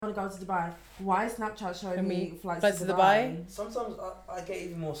want to go to Dubai. Why is Snapchat showing me flights to Dubai? Sometimes I get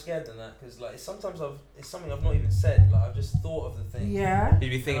even more scared than that because like sometimes it's something I've not even said. Like I've just thought of the thing. Yeah. You'd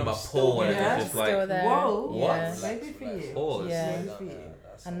be thinking about porn and it's just like, whoa, what? Yeah. Maybe for you. Pause. Yeah. Maybe for you.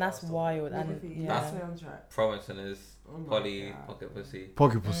 And that's wild. And That's where I'm track. Promising is poly pocket pussy.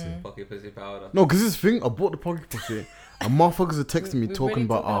 Pocket pussy. Pocket pussy powder. No, because this thing, I bought the pocket pussy, and motherfuckers are texting me talking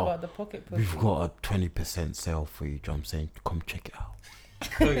really about, the pocket pussy. we've got a 20% sale for you. Do you know what I'm saying? Come check it out.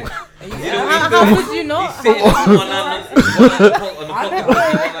 How could you not? He's sitting on one hand on the pocket pussy,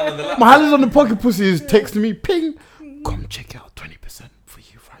 one hand on the lap. My hand is on the pocket pussy is texting me, ping, come check it out, 20% for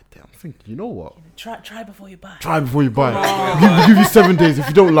you right there. I'm thinking, you know what? Try before you buy. Try before you buy it. Give you 7 days. If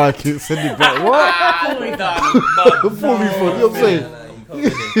you don't like it, send it back. What? Before we fun. You know what I'm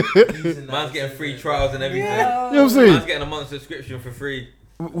saying? Man's getting free trials and everything. You know what I'm saying? Man's getting a month subscription for free.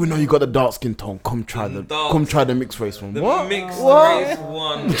 We know you got the dark skin tone. Come try the mixed race one. The What? mixed What? race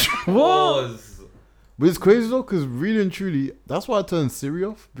one What? was. But it's crazy though, because really and truly, that's why I turned Siri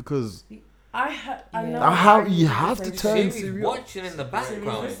off, because I know. how you have to turn Siri's Siri off. watching in the background,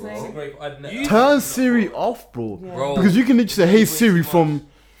 bro. Turn Siri off, bro. Yeah. Bro. Because you can literally say, hey Siri from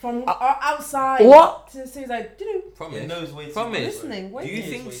outside. What? To Siri's like, doo-doo. Promise. Promise. Listening. Do Wait. you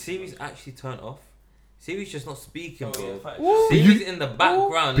think Siri's actually turned off? Siri's just not speaking, bro. Ooh. Siri's in the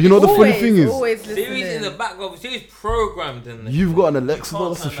background. But you know the funny thing is, always Siri's in the background. Siri's programmed in there. you've got an Alexa, though,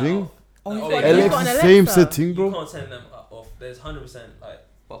 that's the thing. Oh, you've Alexa, got you've got Alexa's an same Alexa. setting, You bro. can't turn them off. There's 100% like.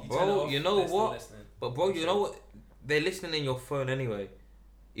 But You turn it bro, off, you know they're still what? listening. But bro, you know what? They're listening in your phone anyway.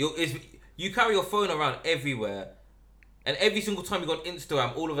 You carry your phone around everywhere, and every single time you go on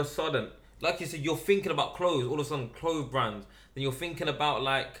Instagram, all of a sudden, like you said, you're thinking about clothes. All of a sudden, clothes brands. Then you're thinking about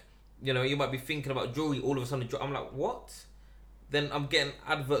like, you know, you might be thinking about jewelry. All of a sudden, I'm like, what? Then I'm getting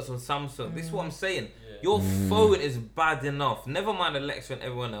adverts on Samsung. This is what I'm saying. Yeah. Your phone is bad enough. Never mind Alexa and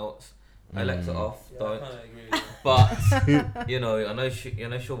everyone else. Alexa off. Yeah, Don't. I kind of agree with you. But you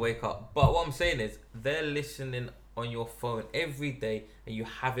know she'll wake up. But what I'm saying is they're listening on your phone every day, and you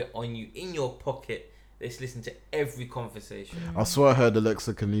have it on you in your pocket. They listen to every conversation. I swear I heard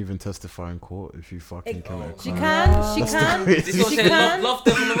Alexa can even testify in court if you fucking kill her. She can. She That's can. the This is crazy- what I'm She saying. can. Love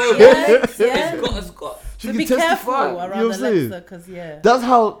them on the road. Yes, yeah. It's got. She So can be testify. careful You know around what I'm saying? Alexa, because yeah. That's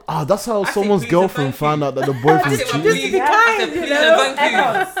how I someone's think please and girlfriend thank found you. out that the boyfriend's Just cheating. be kind, I said, you please know? and thank you.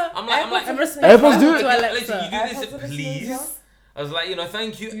 AirPods. I'm like, And respect. AirPods do it. to Alexa. Alexa, you do AirPods this, are listening as please. well. I was like,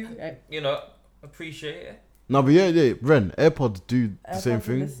 thank you. You know, appreciate it. No, but yeah, Ren, AirPods do the same AirPods are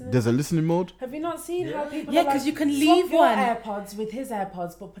thing. listening. There's a listening mode. Have you not seen how people? Yeah, are like, 'cause you can swap leave your one. AirPods with his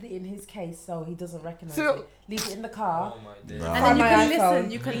AirPods, but put it in his case so he doesn't recognize So- it. Leave it in the car. Oh my days. Nah. And then you My can iPhone.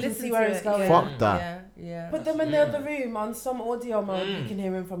 listen. You can You can listen see where to it's it. going. Fuck that. Yeah. Put them in the other room on some audio mode. You can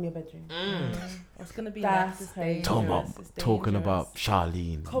hear him from your bedroom. It's gonna be That's nice. It's crazy. dangerous. It's Talking dangerous. about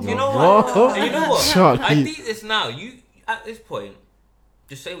Charlene. Come You know on. what? And you know what? Charlie. I think this now. You at this point,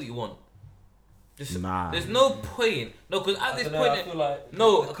 just say what you want. Just Nah. There's no point. No, because at I this don't know, I point, feel like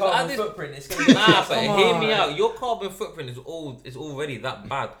no, the 'cause carbon at this- footprint. It's gonna be nah, but Come hear on. me out. Your carbon footprint is already that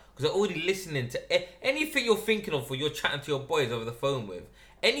bad because they're already listening to anything you're thinking of, or you're chatting to your boys over the phone with.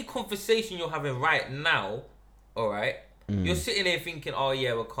 Any conversation you're having right now, all right, you're sitting there thinking, oh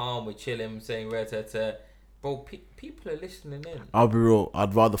yeah, we're calm, we're chilling, saying rah-ta-ta. Bro, people are listening in. I'll be real.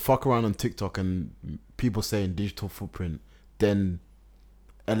 I'd rather fuck around on TikTok and people saying digital footprint than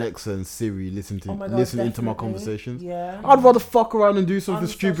Alexa and Siri listening Oh my God, into my definitely. conversations. Yeah. I'd rather fuck around and do something On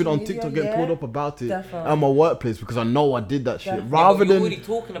stupid social on media, TikTok, get yeah. pulled up about it Definitely. at my workplace because I know I did that shit. Definitely. Rather But you're than already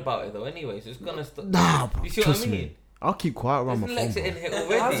talking about it though, anyway, so it's gonna stop. nah, bro, You see what trust I mean? me. I'll keep quiet around There's my an phone. Alexa in Bro.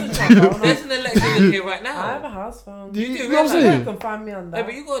 here I already. switch my phone There's off. an Alexa in here right I have now. a house phone. Do you, do you know what I'm realise saying? You can find me on Hey, that.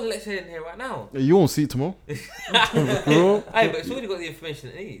 but you got an Alexa in here right now. You won't see it tomorrow. Bro. Hey, but it's already got the information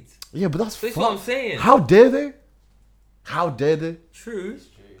it needs. Yeah, but that's So that's what I'm fuck. saying. How dare they? How dare they? True.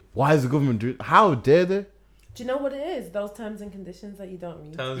 Why is the government doing? How dare they? Do you know what it is? Those terms and conditions that you don't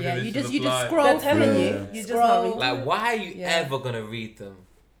read. Yeah, you just scroll. They're telling Yeah. you. You just Scroll. not read. Like, why are you Yeah. ever gonna read them?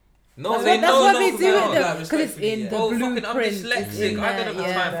 No, That's they why know we nothing do about it that. because it's in the Bro, fucking, I'm blueprint. It's dyslexic. in I don't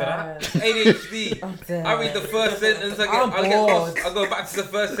there, have yeah. time for that. ADHD. I'm dead. I read the first sentence. I I'm get lost. bored. I go back to the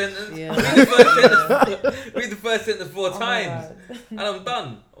first sentence. Yeah. Read the first sentence 4 Oh my times, God. and I'm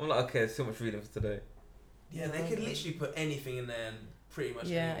done. I'm like, okay, there's so much reading for today. Yeah, they could literally put anything in there and pretty much.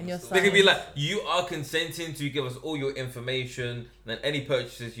 Yeah, and you're still- They could be like, you are consenting to give us all your information, and any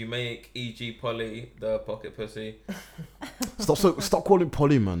purchases you make, e.g. Polly, the pocket pussy. Stop calling it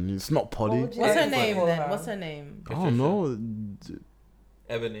Polly, man. It's not Polly. What would you What's her like to name call then? her? What's her name? I don't know.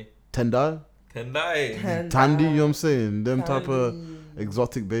 Ebony. Tendai, Tendai. Tandy. You know what I'm saying? Them type of Tandy.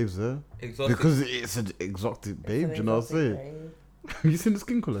 exotic babes there. Exotic. Because it's an exotic babe. It's You an know what I'm exotic saying? babe. Have you seen the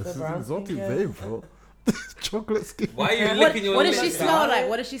skin colour? The It's brown exotic, skin, babe, bro. Chocolate skin. Why are you What, licking your what does lips? she smell like?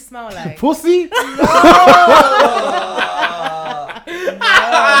 What does she smell like? Pussy?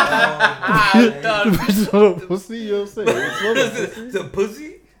 Oh, Pussy, you know what I'm saying? It's not a pussy. The pussy? You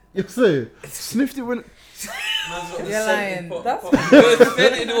know what I'm saying? Sniffed it when... You're lying. That's You're a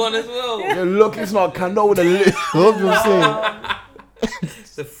scented one as well. Yeah, look, it's not candle with a lip. You know what I'm saying?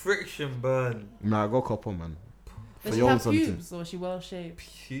 It's the friction burn. Nah, I got a couple, man. Does For she your own have something. pubes or she well shaped?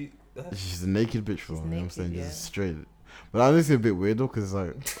 Cute. That's She's a naked bitch, bro. She's You know what I'm naked, saying? yeah. Just straight. But I think it's a bit weird though, because it's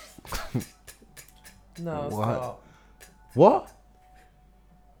like, no. What? Stop. what?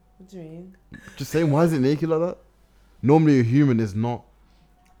 What do you mean? Just saying, why is it naked like that? Normally, a human is not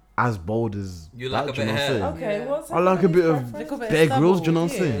as bold as You that. like a do you know bit what I'm of saying? hair? Okay, what's I like a bit of preference? Little bit Bear of Grylls, do you know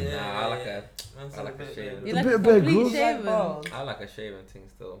what I'm stubble, saying? Nah, I like a shaven. You A like bit a of Bear complete Grylls? shaven? I like a shaven thing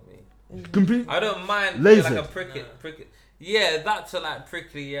still. Me. Complete. I don't mind Laser. like a prickly. Yeah, that's a like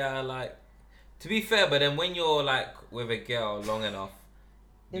prickly. Yeah, like. To be fair, but then when you're like with a girl long enough,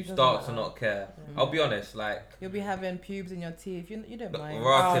 It you doesn't start to matter. not care. I'll be honest, like. You'll be having pubes in your teeth. You don't mind.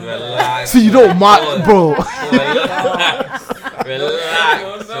 Rotted, Oh, relax. So you don't mind, bro.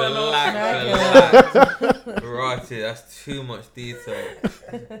 Relax, No, no, relax. Rotted, that's too much detail.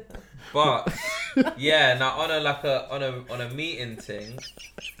 But yeah, now on a meeting thing,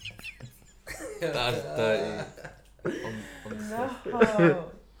 that's dirty.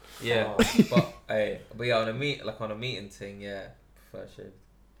 No. Yeah, but yeah, on a meeting thing, yeah, prefer shave.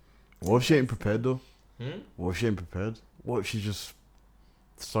 What if she ain't prepared though? Hmm? What if she ain't prepared? What if she just...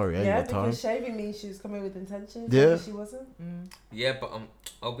 Sorry, I ain't Yeah, got time. because shaving means she was coming with intentions. Yeah. Maybe she wasn't. Yeah, but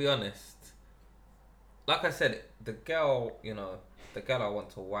I'll be honest. Like I said, the girl I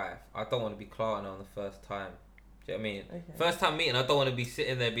want to wife, I don't want to be clarting her on the first time. Do you know what I mean? Okay. First time meeting, I don't want to be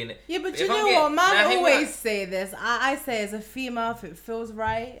sitting there being. Yeah, but If you I'm know getting- what? Man Nah, hear me always out. say this. I say as a female, if it feels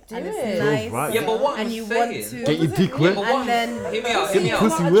right Do and it's it. Feels nice, right. Yeah, but what and I'm you saying- want to, Get your dick Yeah, wet. but and what- then hear me out. Get Hear me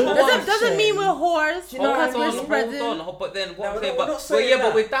pussy out. wet. doesn't mean we're whores Do you know because what I we're mean? spreading. Hold on. But then No, what I'm we're saying, not but saying yeah, that.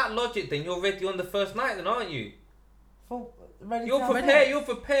 but with that logic, then you're ready on the first night, then aren't you? For ready You're to have prepared. sex. You're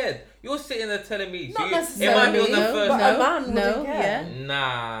prepared. You're sitting there telling me. Not so it might be necessarily, on the no, first. but no, a man wouldn't no, care. yeah.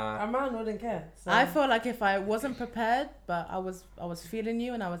 Nah. A man wouldn't care. So. I feel like if I wasn't prepared, but I was feeling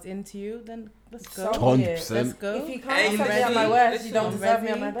you and I was into you, then let's go. So 100%. Let's go. If you can't Hey, accept me at my listen, worst, listen, you don't I'm deserve me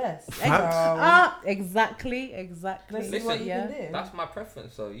at ready. my best. Facts. Exactly. Let's see Listen, what you yeah. can do. That's my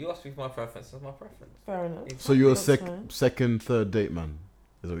preference. So you ask me for my preference. That's my preference. Fair enough. So you're a That's fine. second, third date man?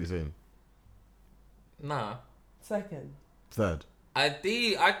 Is what you're saying? Nah. Second. Third.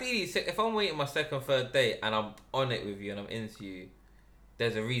 Ideally, if I'm waiting my second, third date and I'm on it with you and I'm into you,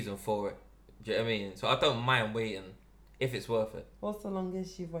 there's a reason for it. Do you know what I mean? So I don't mind waiting if it's worth it. What's the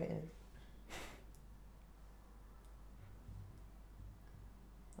longest you've waited?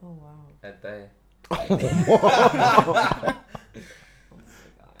 Oh wow. A day.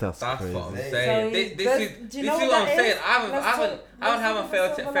 That's That's crazy. what I'm So saying. This there's- is do you this know is what what I'm that saying. is? I haven't had my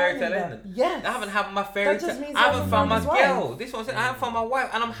fairy tale ending. Yes. I haven't had my fairy That just tale. means I you haven't haven't found my found his girl. wife. This one said I haven't found my wife,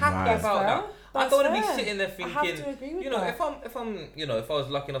 and I'm happy Right. about that. I That's don't want to be fair. sitting there I thinking, have to agree with that. if I'm, if I was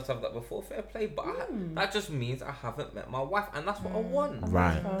lucky enough to have that before, fair play. But that just means I haven't met my wife, and that's what I want.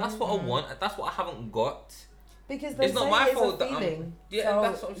 Right. That's what I want. That's what I haven't got. Because they It's not say my it's fault a that I'm- feeling. Yeah, so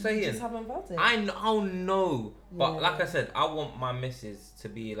that's what I'm saying. You just haven't felt it. I'll know, but Yeah. like I said, I want my missus to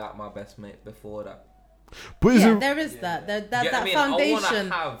be like my best mate before that. But is Yeah, it... there is that. Yeah, I That mean, I wanna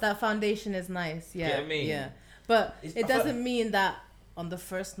foundation. have- That foundation is nice. Yeah. Yeah, I mean? Yeah. But It's- it doesn't mean that on the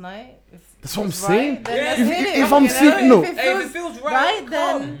first night. If That's what I'm it's saying. right, then Yeah. let's If- hit it, if I'm you know? seeing- no. If it Hey, if feels it feels right, right, come.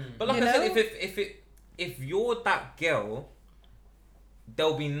 then But like you I said, know? if you're that girl,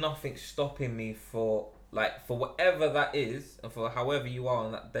 there'll be nothing stopping me for whatever that is and for however you are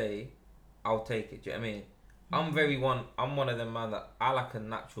on that day, I'll take it. Do you know what I mean? I'm one of them man that I like a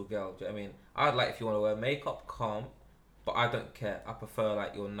natural girl. Do you know what I mean? I'd like if you want to wear makeup, calm, but I don't care. I prefer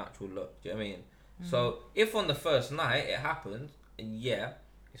like your natural look. Do you know what I mean? So if on the first night it happened, and yeah,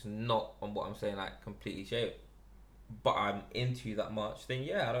 it's not on what I'm saying like completely shaved, but I'm into you that much, then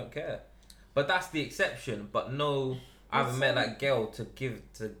yeah, I don't care. But that's the exception. But no, I haven't met that girl to give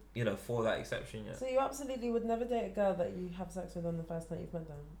to for that exception yet. So you absolutely would never date a girl that you have sex with on the first night you've met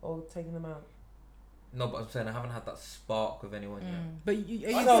them or taken them out. No, but I'm saying I haven't had that spark with anyone yet. But are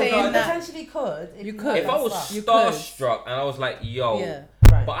you So saying you that? potentially could. If You you could. had If that I was spark. You could. starstruck and I was like, yo, Yeah.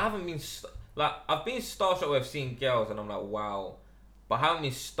 Right. but I haven't been I've been starstruck where I've seen girls and I'm like, wow, but I haven't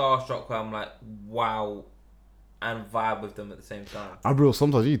been starstruck where I'm like, wow, and vibe with them at the same time. Bro,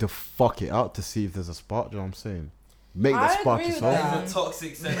 sometimes you need to fuck it out to see if there's a spark, do you know what I'm saying? make that I spark agree with yourself. that. That's a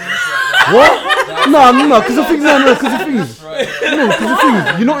toxic sentence right What? No, because the thing is, because the thing is,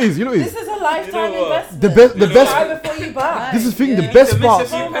 you know what it is, This is a lifetime You know what? investment. the best, Try before you buy. this is the thing, Yeah. the You best To miss a sparks,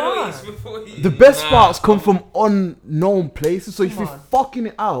 few Come penalties on. before you. the best Nah. sparks come from unknown places. So if Come you're on. fucking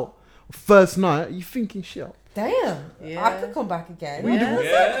it out first night, you're thinking shit. Damn. Yeah. I could come back again.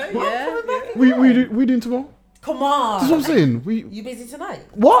 Yeah. Yeah. We doing tomorrow? Come on. That's what I'm saying. You busy tonight?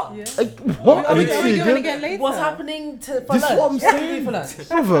 What? Yeah. What? Are we see doing again? again later? What's happening for This is lunch? what I'm What can we saying. do for lunch?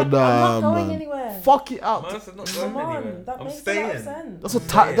 Brother, I'm nah, not going man. anywhere. Fuck it out. Man, I'm not Come going on. anywhere. That I'm makes a lot staying. of sense.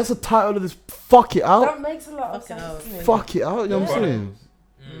 That's a title of this. Fuck it out. That makes a lot of Fucking sense to me. Fuck it out. You know what I'm Yeah. saying?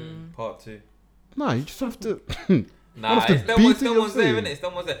 Part 2. Nah, you just have to. Nah, have to it's no beat one's, it, no you know one's what I'm there, saying? innit? It's no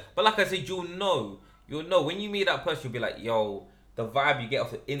one's there. But like I said, you'll know when you meet that person, you'll be like, yo, the vibe you get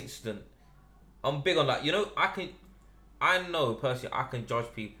off the instant. I'm big on that. You know, I know personally, I can judge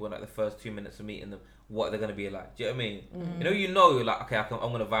people in like the first 2 minutes of meeting them what they're gonna be like. Do you know what I mean? You know, you're like, okay,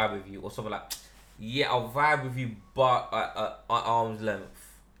 I'm gonna vibe with you, or something like, yeah, I'll vibe with you, but at arm's length.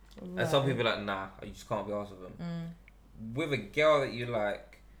 And some people are like, nah, you just can't be arsed with them. With a girl that you like,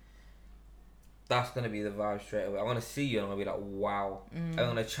 that's gonna be the vibe straight away. I'm gonna see you and I'm gonna be like, wow. I'm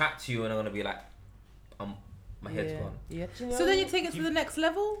gonna chat to you and I'm gonna be like, my head's gone. Yeah. Do you know- So then you take it to the next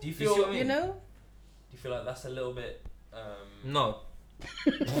level. Do you see feel? what I mean? You know. Do you feel like that's a little bit? No.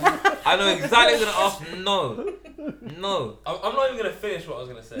 I know exactly what you're gonna ask. No. I'm not even gonna finish what I was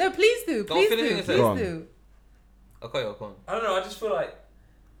gonna say. No, please do. Don't Please finish do. it, Please go on. do. Okay, go on. I don't know. I just feel like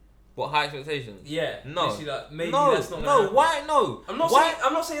What, high expectations? yeah. No. literally, like, maybe No, that's not. gonna no, happen. why no? I'm not why? saying.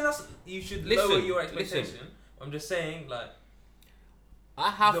 I'm not saying that's. You should Listen, lower your listen. expectation. I'm just saying like I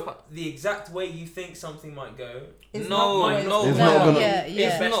have the exact way you think something might go. It's No, not the way no, it's no. done. gonna- Yeah, It's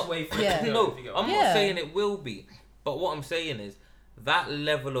yeah. best not- way for yeah. it to go. No, if you get I'm what Yeah. not saying it will be, but what I'm saying is that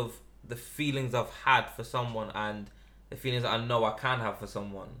level of the feelings I've had for someone and the feelings that I know I can have for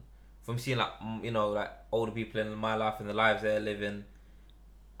someone from seeing like like older people in my life and the lives they're living,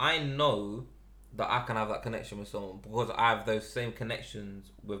 I know that I can have that connection with someone because I have those same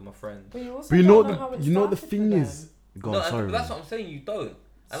connections with my friends. But you also But you know don't know how what it the started thing for is. them. Go No, on, sorry. but that's man. what I'm saying. You don't.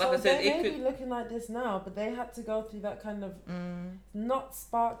 And So like I said, they it may could. be looking like this now, but they had to go through that kind of not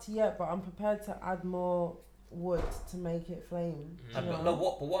sparked yet, but I'm prepared to add more wood to make it flame. Mm. you But know?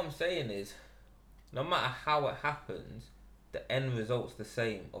 what I'm saying is, no matter how it happens, the end result's the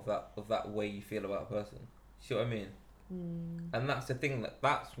same of that way you feel about a person. See what I mean? And that's the thing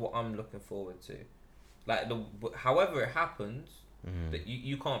that's what I'm looking forward to. Like however it happens, that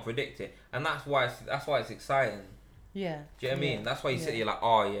you can't predict it, and that's why it's exciting. Yeah. Do you know what I mean? That's why you sit here like,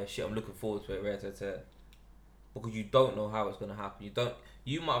 oh yeah, shit, I'm looking forward to it, because you don't know how it's gonna happen.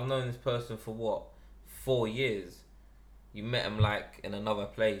 You might have known this person for what, 4 years. You met him like in another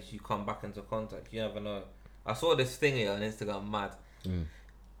place. You come back into contact. You never know. I saw this thing here on Instagram. Mad.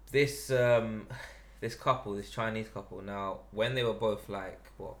 This this couple, this Chinese couple. Now, when they were both like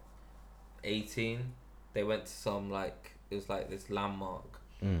 18, they went to some it was like this landmark,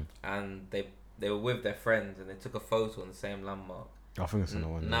 and they were with their friends and they took a photo on the same landmark. I think it's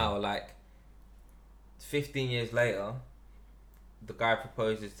another one. Now, 15 years later, the guy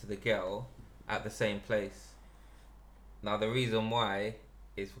proposes to the girl at the same place. Now, the reason why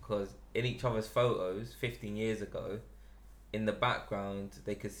is because in each other's photos 15 years ago, in the background,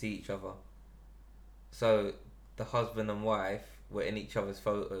 they could see each other. So, the husband and wife were in each other's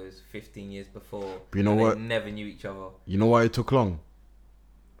photos 15 years before. But you know and what? They never knew each other. You know why it took long?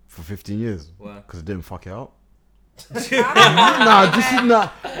 For 15 years? Why? Because it didn't fuck it out. Nah, this is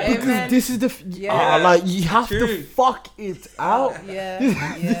not. Because Amen. this is the. Yeah. You have to True. fuck it out. Yeah. This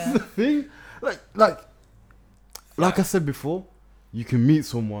Yeah. is the thing. Like I said before, you can meet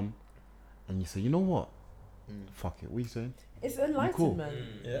someone and you say, you know what? Fuck it. What are you saying? It's enlightenment.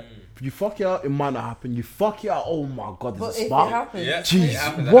 Yeah. If you fuck it out, it might not happen. You fuck it out, oh my god, But there's if a it spark. happens, Yeah, Jeez, it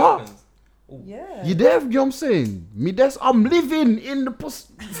happens, it what? happens. yeah. You there? You know what I'm saying? I'm living in the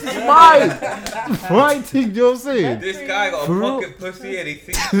pussy. My thing, you know what I'm saying? This guy got a For real? pocket pussy and he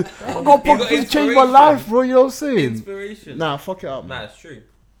thinks I got got to change my inspiration. life, bro. You know what I'm saying? inspiration. Nah, fuck it out, man. Nah, it's true.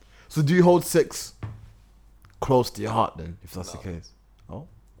 So do you hold sex close to your heart then, if that's No. the case? Oh,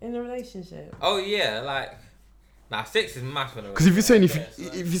 In a relationship. Oh yeah, sex is massive. because if you're saying Yes,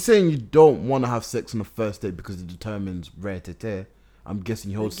 if you're saying you don't want to have sex on the first date because it determines rare to tear, I'm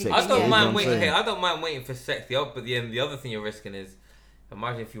guessing you hold sex. I don't you know mind what I'm waiting. saying? Hey, I don't mind waiting for sex. But the other thing you're risking is,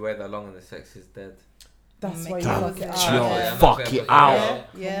 imagine if you wait that long and the sex is dead. That's Make why you it fuck it work. out. Yo, Yeah, I'm not fuck saying it put- out. Yeah.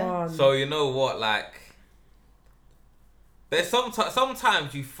 Yeah. Come on. So you know what, there's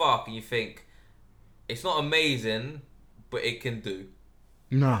sometimes you fuck and you think it's not amazing, but it can do.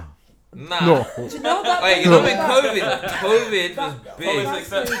 Nah, Nah. No. Do you know that? Wait, you know when COVID was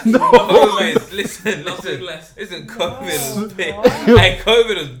big. Listen, COVID was big. Hey,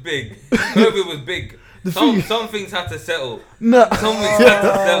 COVID was big. COVID was big. Some things had to settle. No. Some things had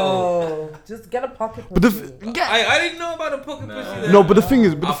to settle. Oh, just get a pocket But the pussy. I didn't know about the pocket pussy. No, but the thing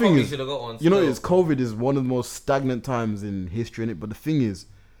is, I probably should have got one. you know, still. it's COVID is one of the most stagnant times in history, innit? But the thing is,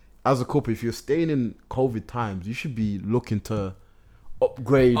 as a couple, if you're staying in COVID times, you should be looking to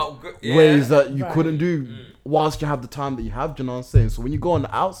upgrade Yeah. ways that you Right. couldn't do whilst you have the time that you have. Do you know what I'm saying? So when you go on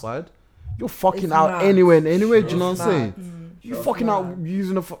the outside, you're fucking It's out mad. anywhere and anywhere. Do you It's know what I'm mad. saying? You're It's fucking out mad.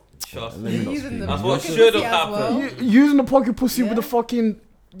 using a Trust let me. me not Using speak. the That's what pocket should pussy have as well. happened. Using the pocket pussy with Yeah. the fucking, you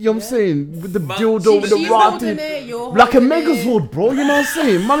know what I'm saying? With the Man, dildo, with the She's holding ratty. it, you're Like a holding it. megazord, bro. You know what I'm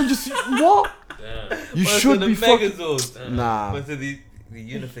saying? Man, just what? You should be fucking. Megazord. Nah. Went to the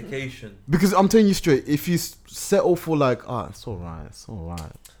unification. Because I'm telling you straight, if you settle for like, it's alright, it's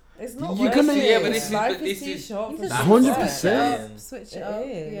alright. It's not You're worth gonna- it. Yeah, but this is- Life but this is too is- short for You that. just 100%. Switch it It up.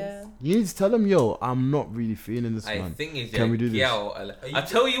 is. Yeah. You need to tell them, yo, I'm not really feeling this, Hey, man. thing is, Can we do this? I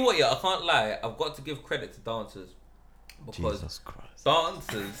tell you what, I can't lie. I've got to give credit to dancers because Jesus Christ.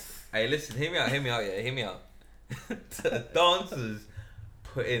 dancers. Hey, listen, hear me out, hear me out. Dancers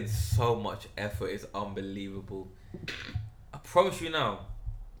put in so much effort. It's unbelievable. I promise you now.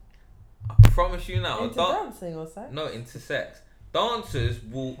 Into dancing or sex? No, into sex. Dancers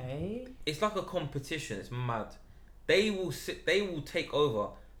will. Okay. It's like a competition. It's mad. They will sit. They will take over.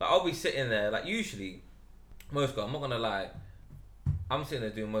 Like I'll be sitting there. Like usually, most guys. I'm not gonna lie. I'm sitting there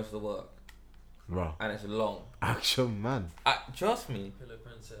doing most of the work, Bro. and it's long. Action, man. Trust me. Pillow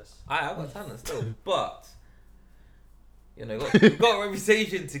princess. I've got talent still, but you know, you've got a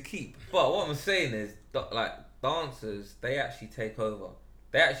reputation to keep. But what I'm saying is, like dancers, they actually take over.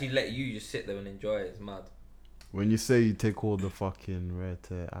 They actually let you just sit there and enjoy it. It's mad. When you say you take all the fucking rare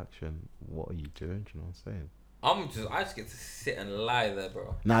to action, what are you doing? Do you know what I'm saying? I just get to sit and lie there,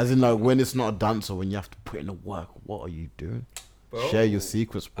 bro. Nah, as in like when it's not a dancer, when you have to put in the work, what are you doing? Bro, Share your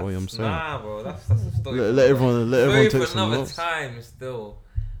secrets, bro. You know what I'm saying? Nah, bro, that's a story. Let everyone Story take for some another notes. time still,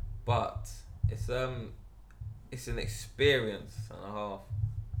 but it's an experience and a half.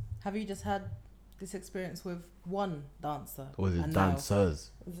 Have you just had this experience with one dancer? Or is it and now-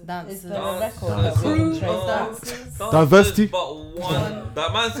 dancers? Dancers. Is there a Dancers. record that we can Crew trace of that? dancers. Diversity? But one.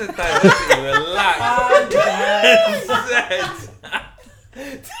 That man said diversity. Relax.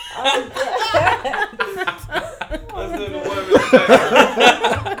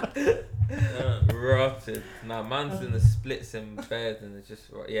 Rotted. Nah, man's in the splits in bed and it's just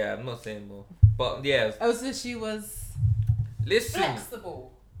yeah. I'm not saying more, but yeah. Oh, so she was Listen.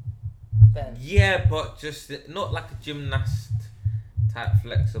 flexible then. Yeah, but just not like a gymnast type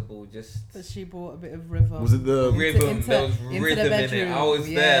flexible. Just But she brought a bit of rhythm. Was it the rhythm. into- There was into the rhythm in it. bedroom, I was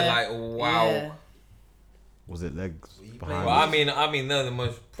there yeah, like wow. Yeah. was it legs Were you behind? Well, I mean, they're the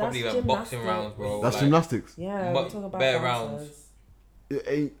most probably That's like boxing gymnastics. rounds, bro. That's like, gymnastics. Yeah, But we're talking about bare dancers. rounds. It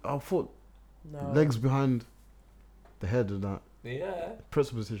ain't, I thought No. legs behind the head of that Yeah.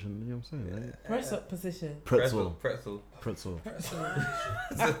 pretzel position. You know what I'm saying? Right? Press up position. Pretzel. Pretzel. Pretzel.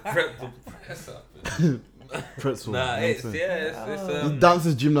 Pretzel. Nah, you know it's what I'm saying? yeah, it's The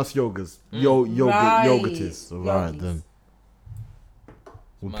dancers, gymnasts, yogas. Yoga, Right. yogatists. Right Yogis. then.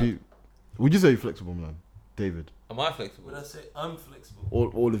 Would, Mad. would you say you're flexible, man? David? Am I flexible? Would I say I'm flexible?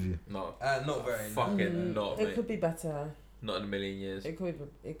 All of you? No. Not very. Fucking not, It mate. could be better. Not in a million years. It could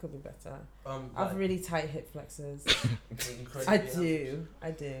be better. Like, I've really tight hip flexors. incredibly I average. do.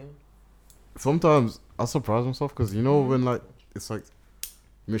 I do. Sometimes I surprise myself because you know Mm. when like it's like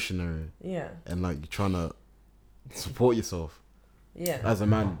missionary Yeah. and like you're trying to support yourself Yeah. as a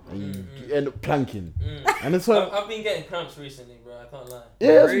man and you end up planking Mm. and it's like I've been getting cramps recently, bro. I can't lie.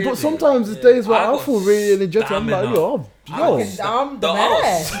 yes, Really? but sometimes it's Yeah. days where I I got feel really energetic. I'm like, stamina. yo, I yo. got I'm the I got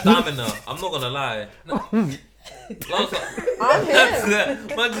man. stamina. I'm not gonna lie. Last I'm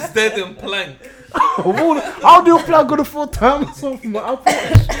him. man just stayed in plank. How do you plank on the 4 times? Something like,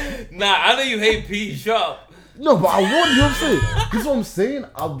 Nah, I know you hate pee. Shut up. no, but I want you know what I'm saying. This is what I'm saying.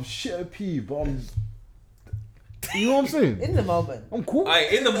 I'm shit at pee, but I'm. You know what I'm saying? In the moment. I'm cool.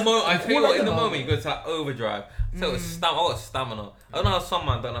 In the moment, I tell you what, in the Mm. moment, you go to like overdrive. So it's I got stamina. I don't know how some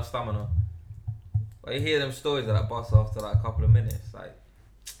man don't have stamina. But you hear them stories of that bus after like a couple of minutes. Like,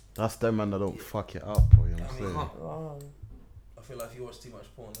 That's them man that don't fuck it up, bro. You know what I'm I mean, saying? Wrong. I feel like if you watch too much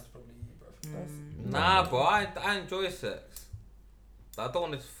porn, that's probably you, bro. That's- nah, bro, I enjoy sex. I don't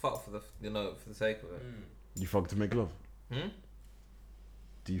want to fuck for the sake of it. You fuck to make love. Hmm?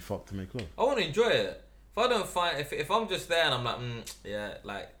 Do you fuck to make love? I want to enjoy it. If I don't find, if I'm just there and I'm like, yeah,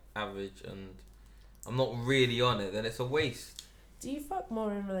 like average, and I'm not really on it, then it's a waste. Do you fuck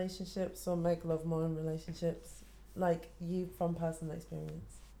more in relationships or make love more in relationships? Like you from personal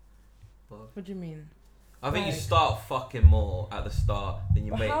experience. What do you mean? I think you Like- start fucking more at the start than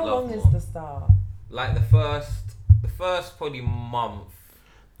you But make how love long more. is the start? Like the first probably month.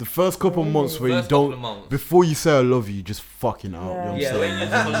 The first couple Really? months where you First couple of don't, months. before you say I love you, you just fucking out. Yeah. You know what I'm Yeah, when you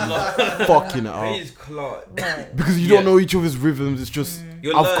saying? just Fucking it when out. you just clot. Right. Because you Yeah. don't know each other's rhythms. It's just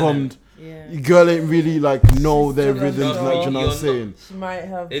You're I've learning. come. Yeah. Your girl ain't really like know She's their still rhythms. unsure. Like, you know what I'm You're saying? She might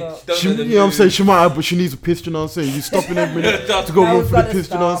have. It's But She, don't know you the know what I'm saying? moves. She might have, but she needs a piss. You know what I'm saying? You stop in every minute Just to go Now run we've for the gotta piss.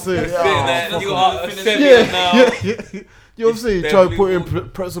 You know what I'm stop. saying? Let's Ah, Sitting there, fuck you off. are Yeah, feminine now. yeah. You know what I'm saying? Try to definitely put in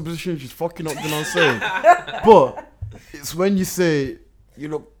would. pretzel position. She's fucking up. You know what I'm saying? But it's when you say, you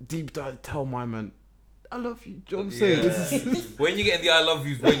look deep down, tell my man, I love you. You know what I'm saying? This is, When you get in the I love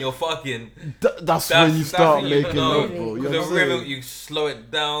yous when you're fucking, that's when you start when you making know. love, bro. You Because know the what I'm rhythm, saying? you slow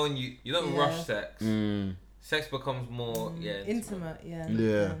it down. You don't Yeah. rush sex. Mm. Sex becomes more Intimate, yeah.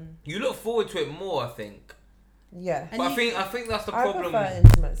 Yeah. You look forward to it more, I think. yeah. And But you- I think that's the I problem. prefer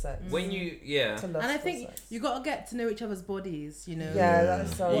intimate sex. When you to And I lustful think sex. you gotta get to know each other's bodies, you know. Yeah,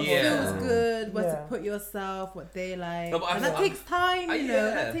 that's so What Yeah. feels good, where Yeah. to put yourself, what they like. No, but and I- that takes time, you know.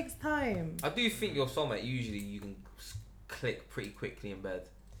 yeah. That takes time. I do think your soulmate usually you can click pretty quickly in bed.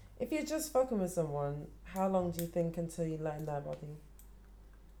 If you're just fucking with someone, how long do you think until you learn their body?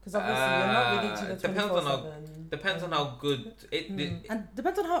 Because obviously you're not really to the Depends on how 24/7. depends on how good it. And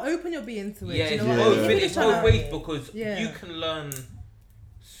depends on how open you'll be into it. Yeah, you it's know Yeah. what I both. mean? It's Trying to- both ways because Yeah. you can learn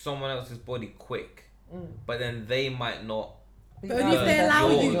someone else's body quick, but then they might not. But only if they Yours. allow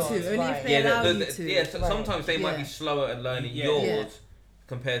you Yours. to. Only Right. if they allow you yeah, to. yeah. So Right. sometimes they might be Yeah. slower at learning Yeah. yours Yeah.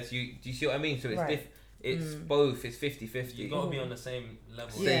 compared to you. Do you see what I mean? So it's Right. it's both. It's 50-50. You gotta be on the same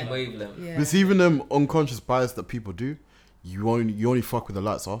level. Same Yeah. wavelength. Yeah. But it's even them unconscious bias that people do. You only fuck with the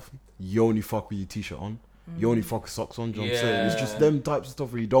lights off. You only fuck with your t-shirt on. You only fuck with socks on. Do you know what I'm saying? It's just Yeah. them types of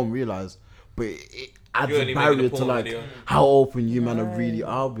stuff where you don't realize, but it adds You're a only making barrier a to porn like video. how open you man really Right.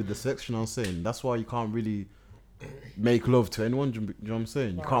 are with the sex. You know what I'm saying? That's why you can't really make love to anyone. Do you know what I'm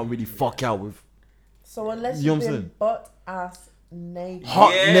saying? You can't really fuck out with So unless You know you've what I'm been saying? butt ass naked,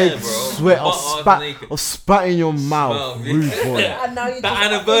 hot Yeah, naked bro. sweat or Butt-ass spat naked. or spat in your mouth, Smell, rude yeah. boy. and now you're That just in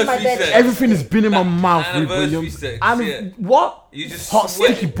my anniversary bed. sex. Everything has been in my mouth, rude boy. anniversary sex, yeah. What? You just Hot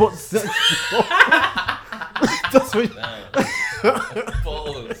sweat. sticky butt sex. That's what.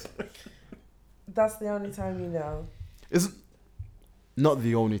 Balls. That's the only time you know. It's not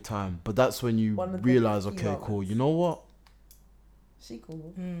the only time, but that's when you One of the realize, few okay, cool. moments. You know what? She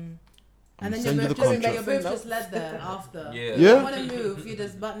cool. And then Send you're you both, the just, contract. you're both just led there after. Yeah. Yeah. You want to move, you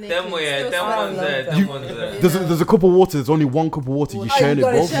just butt naked. Them still them smiling. ones there. them. Them ones there. There's a couple of waters. There's only one cup of water. You Oh, sharing you it,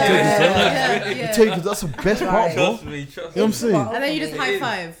 gotta both. You share take it. it. Yeah, You yeah. take it. That's the best part, Right. bro. Trust me, trust You know what me. I'm saying? And then you just It high is.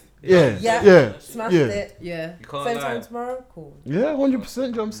 five. Yeah, Yeah. yeah, Smashed yeah. it. Yeah. You can't Same lie. time tomorrow. Cool. Yeah, 100%.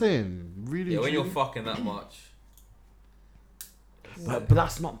 You know what I'm saying? Really. Yeah, when you're truly. fucking that much. But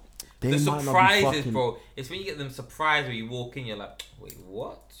that's not. They The might not be surprises, fucking. bro. It's when you get them surprised when you walk in, you're like, wait,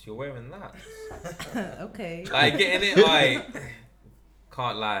 what? You're wearing that? Okay. Like, getting it, like,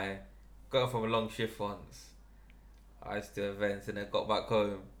 can't lie. Got from a long shift once. I used to do events and then got back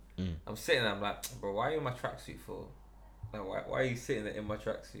home. I'm sitting there, I'm like, bro, why are you in my tracksuit for? Like, why are you sitting there in my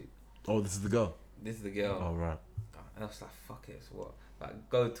tracksuit? Oh, this is the girl. This is the girl. Oh, right. And I was like, fuck it, so what? Like,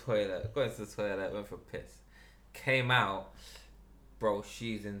 go into the toilet, went for a piss. Came out, bro,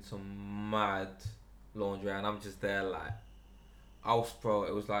 she's in some mad laundry and I'm just there like, bro,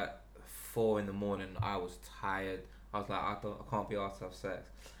 it was like 4 a.m. I was tired. I was like, I can't be asked to have sex.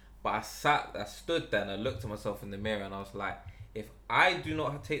 But I stood there and I looked at myself in the mirror and I was like, if I do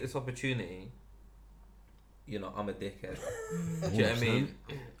not take this opportunity, you know, I'm a dickhead. Do you know what I mean?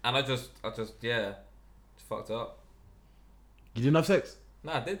 And I just fucked up. You didn't have sex?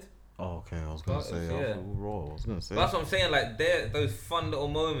 No, I did. Oh, okay. I was gonna Well, say. yeah. I was gonna say. That's what I'm saying. Like, those fun little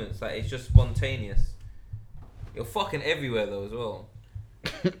moments. Like, it's just spontaneous. You're fucking everywhere though as well.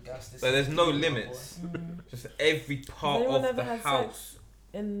 So there's no limits. Just every Has part anyone of ever the had house. sex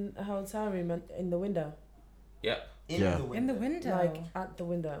in a hotel room and in the window? Yep. Yeah. In the window. Like at the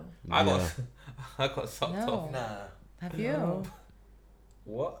window. I Yeah. got sucked No. off. Nah, Have you? No.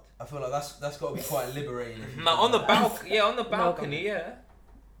 What? I feel like that's got to be quite liberating. if you No, do on the that. balcony. Yeah, on the balcony. Yeah.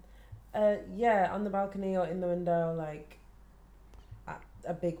 Yeah, on the balcony or in the window, like at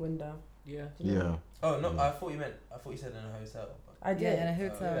a big window. Yeah. Do you know? Yeah. Oh no, I thought you said in a hotel. I did. Yeah, in a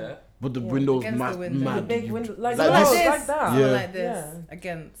hotel. Yeah. But the Yeah. windows Against the mad. window. The mad. big You- window, like, Like no, this? like that. Yeah. Like this. Yeah.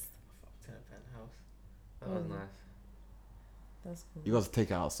 Against. Fucked in a penthouse. That was Mm. nice. That's cool. You guys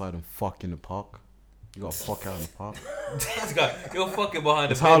take it outside and fuck in the park. You got to fuck out in the park. This guy, you're fucking behind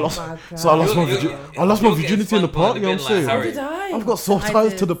the That's how I bin. lost. My So I lost God. my You're- I lost my you're getting virginity in the spun park. behind You know what I'm the bin saying? like So did Harry. I. I've got soft I ties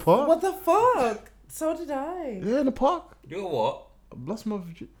did. to the park. What the fuck? So did I. Yeah, in the park. You're what? I've lost my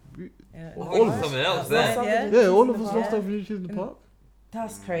virginity. Yeah. Well, all of us. something else That's there. right. Yeah, all of in the us park. lost our virginity in the park.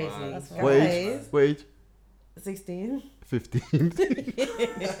 That's crazy. That's right. What Guys, age? What age? 16. 15.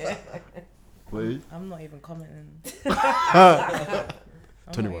 What age? I'm not even commenting.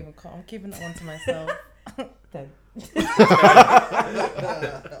 21. I'm keeping that one to myself. 10.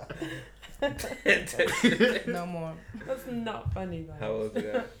 No more. That's not funny, man. How old are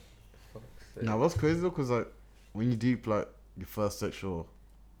you? Now what's crazy though, cause like when you deep like your first sexual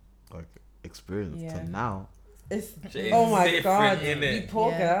like experience Yeah. to now, It's, It's oh my different, God. innit? You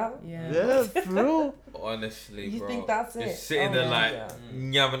poor girl. Yeah. yeah, for real. Honestly, You bro. think that's it? Just sitting Oh, there yeah, like, yeah.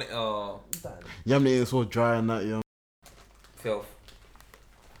 yamming it. Oh, Done. Yeah, I mean it's all dry and that. Yeah. filth.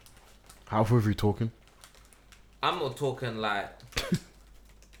 How far are you talking? I'm not talking like.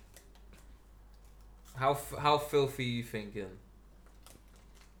 How filthy you thinking?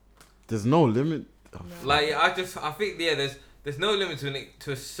 There's no limit. Like I think there's no limit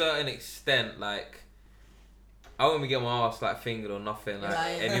to a certain extent. Like I won't be getting my ass like fingered or nothing like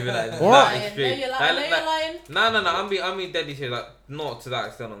Lying. anything like What? that No, extreme. you're Like- lying. No, I'm being deadly serious. Like not to that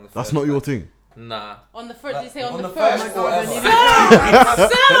extent on the. That's first, not your like, thing. Nah. On the first, you say on, On the the first. first Oh my God, or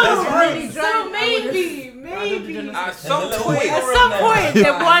I ever. So maybe. At some little point, wiggle At room some there. point,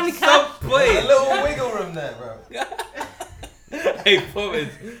 the one at some A point. little wiggle room there, bro. Hey,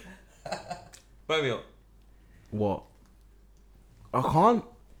 promise. Put me up. What? I can't.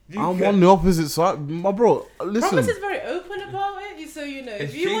 I'm can- on the opposite side, my bro. Listen, Promise is very open about it, so you know.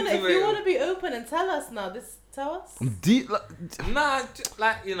 It's If you want cheeky, to be open and tell us now, tell us. I'm deep. Like, Nah,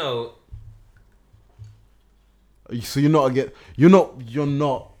 like you know. so you're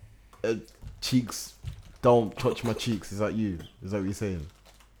not. Cheeks. Don't touch my cheeks. Is that you? Is that what you're saying?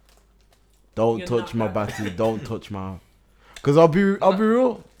 Don't You're touch not my that. batty. Don't touch my. Cause I'll be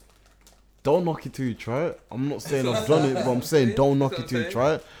real. Don't knock it till you try it. I'm not saying I've done it, but I'm saying don't knock it till you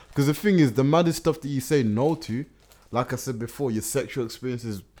try it. Because the thing is, the maddest stuff that you say no to, like I said before, your sexual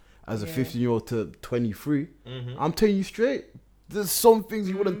experiences as a Yeah. 15-year-old to 23. Mhm. I'm telling you straight. There's some things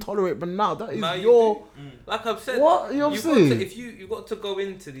you wouldn't tolerate, but now that is Now you your. do. Like I've said, What? You know what I'm you've got saying? to, if you've got to go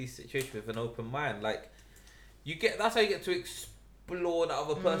into these situations with an open mind, like that's how you get to explore the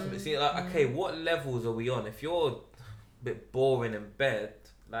other person. But see, like, okay, what levels are we on? If you're a bit boring in bed,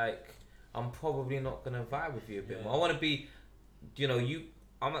 like I'm probably not gonna vibe with you a bit more. I want to be,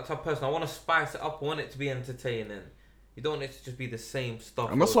 I'm that type of person. I want to spice it up. I want it to be entertaining. You don't want it to just be the same stuff.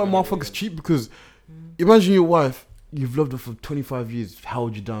 And that's why over and over motherfuckers again. cheat, because imagine your wife, you've loved her for 25 years,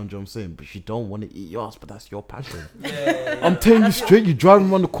 held you down, do you know what I'm saying? But she don't want to eat your ass, but that's your passion. I'm telling you straight, you're driving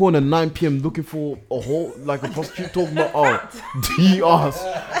around the corner at 9 p.m. looking for a whole, like a prostitute talking about, oh, do you ass?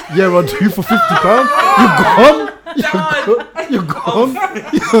 Yeah, I'll do you for £50. You're gone. You're gone.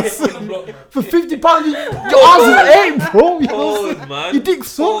 For £50, your ass is 8, bro. You know what I'm Pause, saying? man. Your dick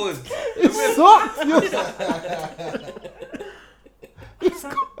sucked. Pause. It sucked. It's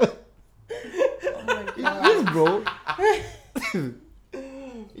yes, bro.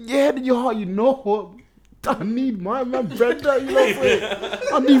 Yeah, in your heart, you know what? I need my man Brenda. You know what I'm saying?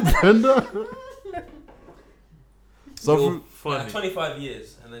 I need Brenda. So You're for, funny. 25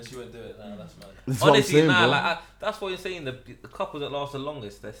 years and then she won't do it. Nah, that's mad. that's what I'm Honestly, saying, nah, bro. like that's what you're saying. The couples that last the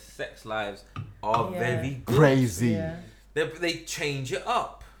longest, their sex lives are Yeah. very good. Crazy. Yeah. They change it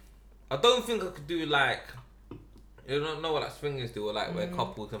up. I don't think I could do like. You don't know what like swingers do, or like where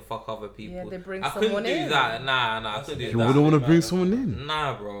couples can fuck other people. Yeah, they bring I couldn't someone do in. that. Nah, I couldn't do You that. wouldn't want to bring someone in.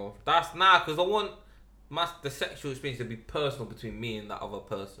 Nah, bro. That's because I want the sexual experience to be personal between me and that other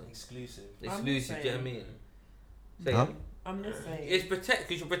person. Exclusive. Exclusive. Do you know what I mean? Say Huh? it. I'm just saying. It's protect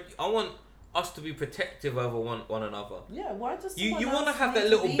because I want us to be protective over one another. Yeah, why does You someone wanna else have need that to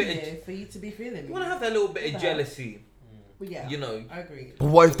little be bit of- here for you to be feeling? You want to have that little bit Yeah. of jealousy, Well, yeah, you know. I agree. But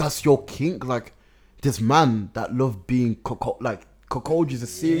what if that's your kink? Like, this man that love being cuckold is a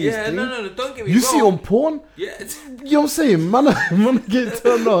serious Yeah, thing. no, don't get me You wrong. see on porn? Yeah. You know what I'm saying? Man get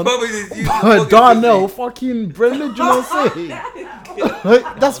turned on. Probably just you But fucking Darnell, pussy. fucking Brenda, do you know what I'm saying?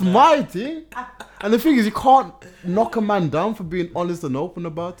 Like, that's my thing. And the thing is, you can't knock a man down for being honest and open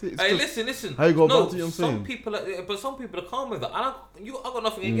about it. It's Hey, just- listen. how you go no, about it, you know what I'm some saying? people, but some people are calm with it. I got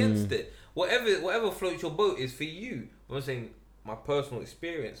nothing against it. Whatever floats your boat is for you. I'm saying my personal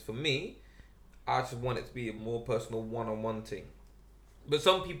experience. For me, I just want it to be a more personal one-on-one thing. But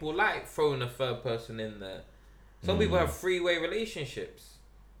some people like throwing a third person in there. Some people have three-way relationships.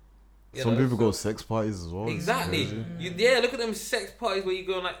 Some people go sex parties as well. it's Exactly. crazy. Yeah, look at them sex parties where you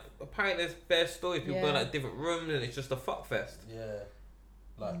go like. Apparently, there's bare stories. People go in Yeah. like different rooms, and it's just a fuck fest. Yeah.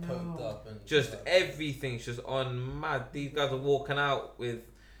 Like No. coked up and Just like, everything's just on mad. These guys are walking out with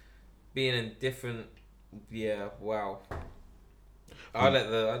being in different. Yeah, wow. I let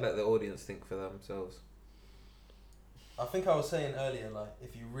the audience think for themselves. I think I was saying earlier, like,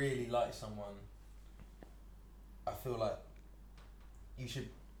 if you really like someone, I feel like you should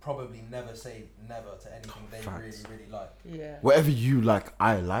probably never say never to anything they Facts. really, really like. Yeah. Whatever you like,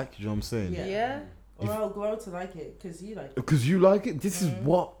 I like. You know what I'm saying? Yeah. Yeah. Or I'll grow to like it because you like it. Because you like it. This is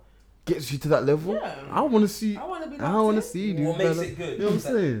what gets you to that level. Yeah. I want to see. I want to be I want to to see you. What makes fella. it good? You know what I'm Is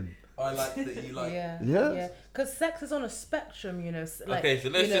that saying? I like that you like. Yeah. Yes. Yeah. Because sex is on a spectrum, you know. Like, Okay, so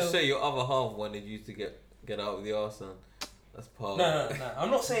let's you just know- say your other half wanted you to get out with the arson. That's part. No. I'm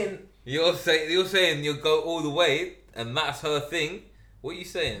not saying. You're saying you'll go all the way, and that's her thing. What are you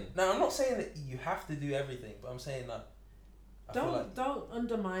saying? No, I'm not saying that you have to do everything, but I'm saying like. I feel like Don't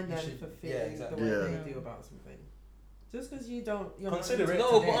undermine you them should- for yeah, feeling exactly. the way Yeah. they do about something. Just because you don't, you're Consider not it.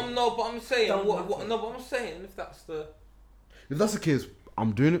 into No, today. but I'm saying Don't what knock it. no, but I'm saying if that's the If that's the case,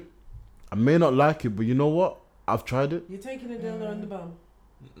 I'm doing it. I may not like it, but you know what? I've tried it. You're taking a dildo in the bum.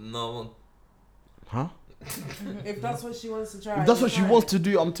 no. Huh? If that's what she wants to try. If that's you what she try wants it. to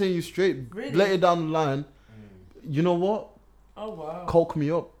do, I'm telling you straight. Really? Later down the line, you know what? Oh wow. Coke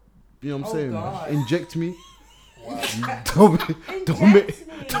me up. You know what I'm Oh, saying? God. Inject me. wow. don't make Inject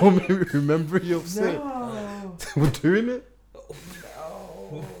me. don't make me remember it. You know what I'm saying? No. We're doing it.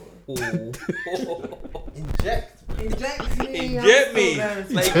 No. Inject. Inject me. Inject I'm me. so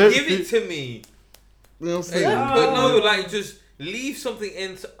embarrassed. Like Inject give me. it to me. You know what I'm Hey, saying? but no, like just leave something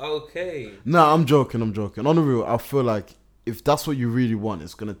into okay. Nah, I'm joking. On the real, I feel like if that's what you really want,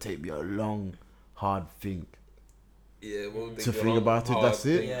 it's gonna take me a long, hard think Yeah, well, to think about it. That's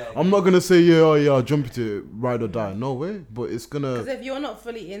it. Yeah. I'm not gonna say I'll jump into it, ride or die. No way. But it's Because gonna. if you're not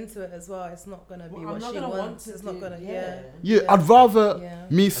fully into it as well, it's not gonna be Well, what I'm not she gonna want wants. to It's not do- gonna. yeah. Yeah, I'd rather Yeah.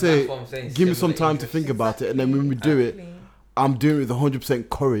 me And say, that's what I'm saying, give me some similar time to interests. think about it, and then when we do it, Exactly. I'm doing it with 100%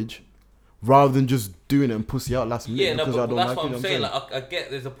 courage, rather than just doing it and pussy out last minute Yeah, no, because but I don't that's like what it. I'm You know saying. what I'm Like, I get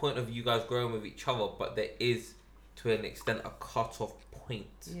there's a point of you guys growing with each other, but there is, to an extent, a cut-off point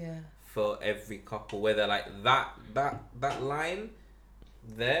Yeah. for every couple where they're like that line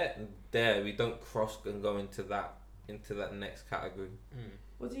there we don't cross and go into that next category.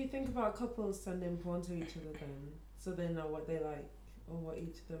 What do you think about couples sending porn to each other then, so they know what they like or what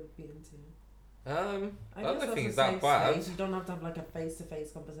each of them would be into? I I guess don't that's think a it's that safe bad. space. You don't have to have like a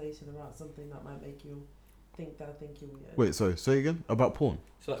face-to-face conversation about something that might make you think that I think you're weird. Wait, sorry, say again about porn.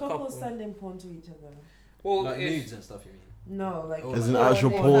 So like Couples couple, sending porn to each other. well, Like it's- nudes and stuff, you mean? No, like Oh, As in like-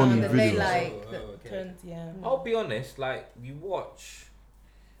 actual Porn porn that they videos. like. Oh, that okay. turns, yeah. I'll be honest, like you watch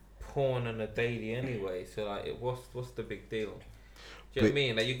porn on a daily anyway, so like what's the big deal? Do you know what I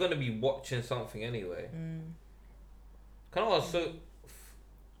mean? Like you're gonna be watching something anyway. Can I ask, so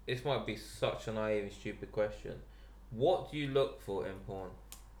this might be such a naive and stupid question. What do you look for in porn?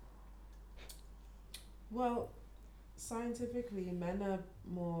 Well, scientifically, men are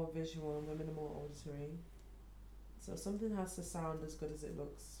more visual and women are more auditory. So something has to sound as good as it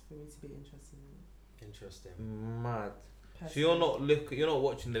looks for me to be interested in it. Interesting. Mad. So personally. you're not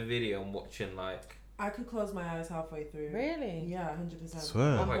watching the video and watching like I could close my eyes halfway through. Really? Yeah, 100%.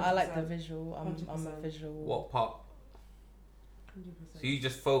 Swear. I like the visual. I'm a 100%. visual. what part? 100%. So you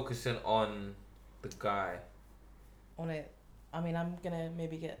just focusing on the guy. on it. I mean, I'm gonna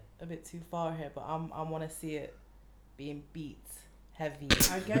maybe get a bit too far here, but I want to see it being beat heavy.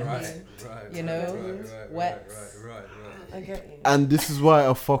 I get Right, you. right, You know, right, wet. right. I get you. And this is why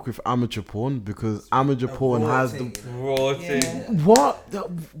I fuck with amateur porn, because amateur porn has the Raw Yeah. thing. what?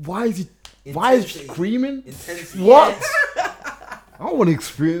 Why is he? Why is he screaming? Intensity. What? I don't want to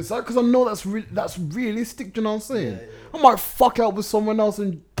experience that because I know that's realistic. Do you know what I'm saying? Yeah. I might fuck out with someone else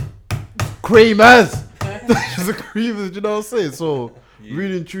and creamers. Just a creamers. Do you know what I'm saying? So You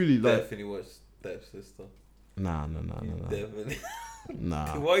really and truly, like, definitely watch Step Sister. nah. Definitely.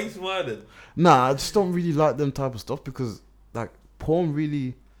 Nah. Why are you smiling? Nah, I just don't really like them type of stuff because like porn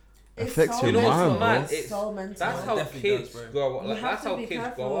really affects so your You know what's mind, so bro. mad? It's It's- so mental. That's how definitely kids does, bro. grow up. You Like, have that's to how be kids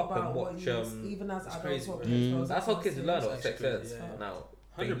careful grow up about and what watch. you, even as adults, crazy, what bro. kids grows That's up how kids watching. learn what It's sex actually is crazy, yeah. now.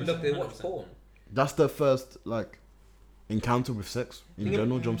 They 100%, look, they watch 100%. porn. That's their first like encounter with sex in Think of-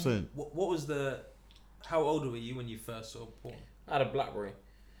 general. Do you know what I'm saying? What was the? How old were you when you first saw porn? I had a BlackBerry.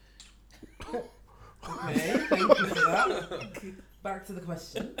 Okay, thank you for that. Back to the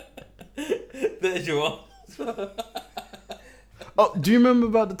question. There's your Oh, do you remember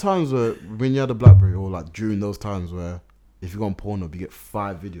about the times where when you had a BlackBerry, or like during those times where if you go on Pornhub, you get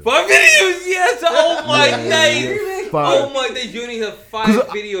 5 videos. 5 videos, yes! Oh my days! Really? 5. Oh my days, you only have 5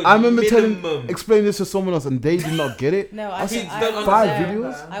 videos. I remember minimum. explaining this to someone else, and they did not get it. No, I said, I don't wasn't 5 there.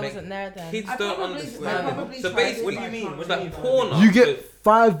 videos. I wasn't there then. Kids I don't probably understand. So tried basically, it, but I can't was like remember. Pornhub. You get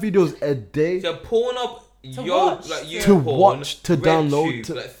 5 videos a day So Pornhub, To yo, watch. like you To porn, watch, to RedTube, download,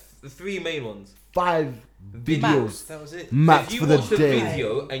 to- like the 3 main ones. 5 videos Max. That was it. max if you for the watch the day.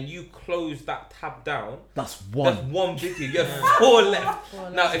 video and you close that tab down, That's that's one. 1 video. You have 4 left.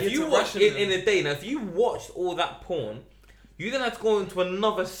 Well, Now, like- if you to watch ration it them. in a day, now if you watched all that porn, you then have to go into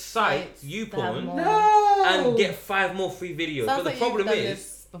another site, Sites that have YouPorn, more. No. and get 5 more free videos. Sounds But the like problem you've done is,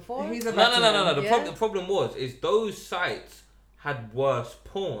 this before. He's a no. The, Yeah. the problem was those sites had worse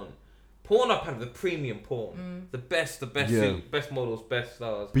porn. Pornhub had the premium porn, the best Yeah. best models, best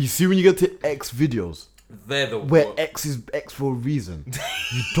stars. But you see, when you get to X videos, They're the where worst. X is X for a reason,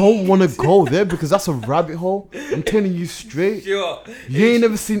 you don't want to go there because that's a rabbit hole. I'm telling you straight. Sure. You ain't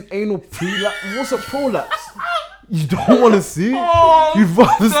never seen anal pre-lap. What's a prolapse? You don't want to see it. Oh, You'd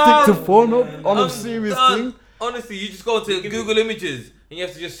rather done. stick to Pornhub on a I'm serious done. thing. Honestly, you just go to Google Images and you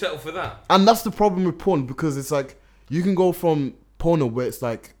have to just settle for that. And that's the problem with porn, because it's like you can go from Pornhub where it's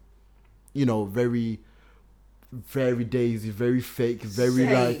like, you know, very daisy, very fake, very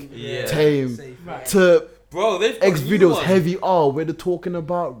Same. like Yeah. tame, Safe. Right. to Bro, they've got X new videos ones. heavy R where they're talking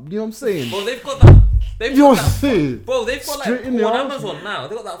about, you know what I'm saying? Bro, they've got that. They've You know got what I'm that. saying? Bro, they've got Straight like in the porn arse. Amazon now.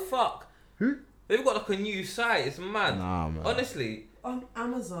 They've got that fuck. Who? They've got like a new site. It's mad. Nah, man. Honestly, On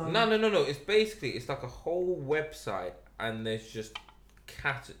Amazon. no. It's basically it's like a whole website, and there's just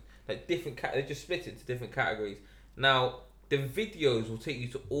they just split it into different categories. Now the videos will take you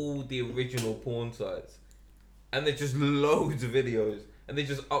to all the original porn sites, and there's just loads of videos, and they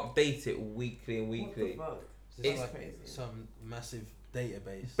just update it weekly and What weekly. the fuck? It's It's like crazy. some massive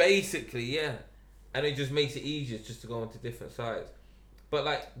database. Basically, yeah, and it just makes it easier just to go onto different sites. But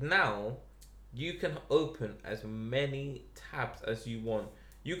like now, you can open as many tabs as you want.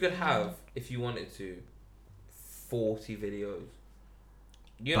 You could have, if you wanted to, 40 videos.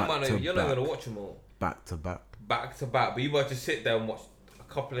 You're Back not to gonna back. watch them all Back to back. back to back, but you might just sit there and watch a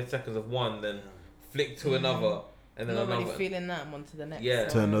couple of seconds of one, then flick to another, and then Not really another. feeling that one to the next. Yeah.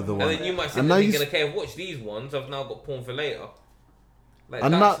 To another one. And then you might sit And there now you thinking, okay, I've watched these ones. I've now got porn for later. Like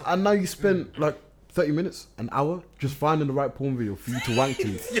And that's- now you spend like 30 minutes, an hour, just finding the right porn video for you to wank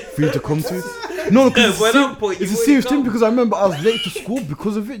to, for you to come to. No, because Well, at that point, it's a you've serious already thing, come. because I remember I was late to school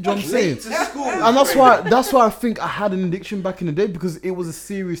because of it. Do you know what I'm saying? To school. And that's why I think I had an addiction back in the day, because it was a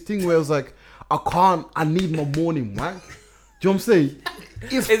serious thing where I was like, I need my morning wank. Do you know what I'm saying?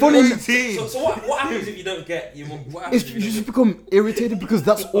 It's It's funny. routine. So what happens if you don't get you? What It's, happens you if you just don't become irritated because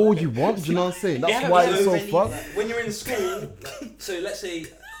that's all you want. Do you know what I'm saying? That's Yeah, why but it's so really, fun. get, when you're in school, like, so let's say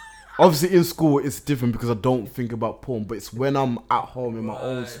Obviously, in school, it's different because I don't think about porn. But it's when I'm at home in my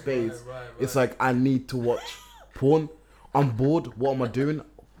own space. It's like I need to watch porn. I'm bored. What am I doing?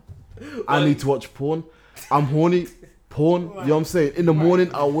 I need to watch porn. I'm horny. Porn. You know what I'm saying? In the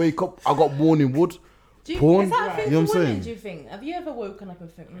morning, I wake up. I got morning wood. Do you, Porn, is that a thing you know for what I'm women, saying? do you think? Have you ever woken up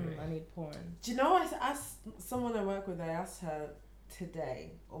and think, I need porn? Do you know, I asked someone I work with, I asked her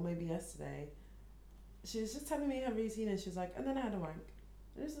today, or maybe yesterday, she was just telling me her routine, and she was like, and then I had a wank.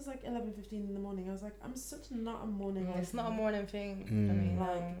 And this was like 11:15 in the morning. I was like, I'm such not a morning No, it's person. not a morning thing for me.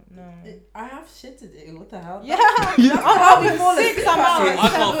 No. I have shit to do. What the hell? Yeah. I'll be more Six, like I'm out. See, I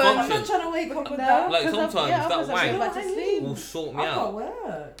can't Seven. I'm function. not trying to wake up with No. that. Like 'Cause sometimes yeah, that otherwise I wank feel like to sleep. will sort me I've got out.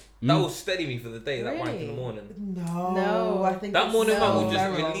 work. That will steady me for the day. That wank in the Really? morning. No, I think That it's morning so wank will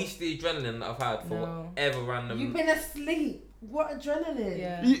just feral. release the adrenaline that I've had for No. whatever random. You've been asleep. What adrenaline?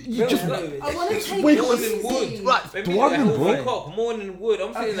 Yeah. You just I want to take Wake it up. easy. Wood. like Maybe dwarfing, like bro. wake up, morning wood.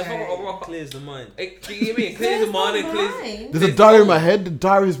 I'm sitting there, Okay. I've got a rock. clears the mind. Do you get me? It clears the mind. It clears. Mind. There's a diary in my head. The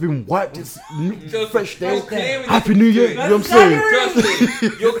diary has been wiped. It's Just- fresh day. you're clearing Happy the New Year. history. You know what I'm saying? Trust me,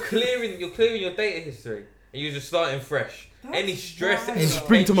 you're clearing your data history, and you're just starting fresh. That's Any stress, wild. any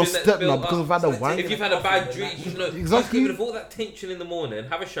Spring to my tension that's step now built because up. I've had a wank. If you've had a bad dream, you know, Exactly. just get rid of all that tension in the morning.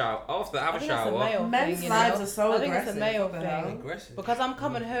 Have a shower. After that, have I a think that's a shower. male Men's thing, you lives know? are so I think it's aggressive. a male What the hell? thing. Aggressive. Because I'm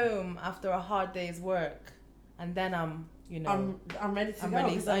coming home after a hard day's work, and then I'm I'm ready to I'm go.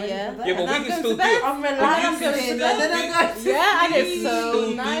 ready 'cause to- I'm ready yeah. for bed. Yeah, but And we I'm can going still to do bed. it. I'm But relaxing, you can and still then I go to Yeah, and You it's can so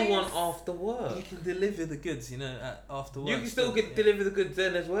still nice. do one after work. You can deliver the goods, after work. You can still deliver the goods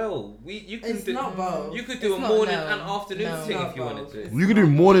then as well. You can It's do. not both. You could do It's a not, morning no. and afternoon No. thing It's if you not wanted both. to. It's You could do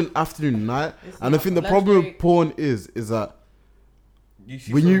morning, afternoon, night, It's and I not think the Let's problem do- with porn is that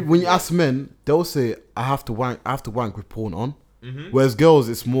see when some- you ask men, they'll say I have to wank with porn on, Mhm. whereas girls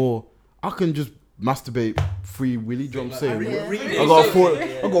it's more I can just masturbate free willy. Do you know what I'm saying? Yeah. I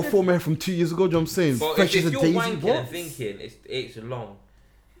got a former hair from 2 years ago. Do you know what I'm saying? But Fresh if as a you're daisy. wanking What? and thinking, it's long.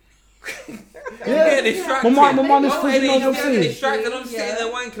 Yeah. Get distracted. My mind is Oh, freezing. and You know what then I'm you get saying? distracted. I'm sitting Yeah.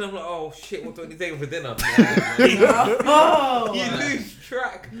 there wanking. I'm like, oh shit, what do I need to take for dinner? Oh. You lose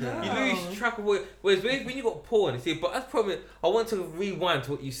track. No. You lose track of what. Whereas when you got porn, see, but that's probably. I want to rewind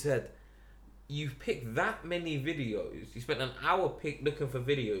to what you said. You picked that many videos. You spent an hour looking for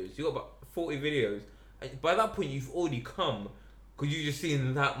videos. You got about 40 videos. And by that point, you've already come because you've just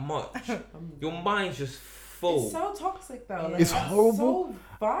seen that much. Your mind's just full. It's so toxic though. Like, It's that's horrible. So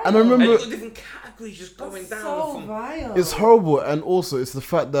vile. And I remember- And you got different categories just That's going down. so from, vile. It's horrible, and also it's the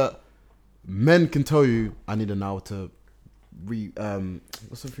fact that men can tell you, I need an hour to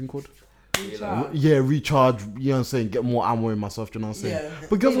what's that thing called? Recharge. Yeah, recharge. You know what I'm saying? Get more ammo in myself. You know what I'm saying? Yeah.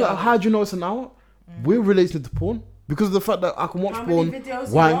 But guess You what? know. How do you know it's an hour? We're related to porn because of the fact that I can watch How porn, many videos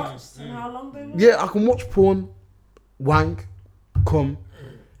you wank. watched and how long they were? Yeah, I can watch porn, wank, come,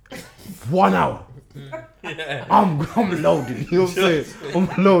 1 hour. I'm loaded. You know what I'm saying?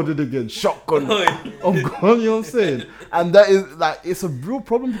 I'm loaded again. Shotgun. I'm gone. You know what I'm saying? And that is like it's a real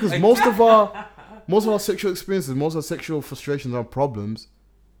problem because most of our sexual experiences, most of our sexual frustrations and problems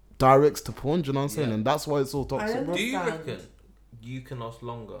directs to porn. Do you know what I'm saying? Yeah. And that's why it's so I toxic. bro. Do you understand. reckon you can last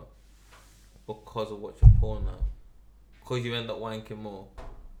longer because of watching porn now? Because you end up wanking more?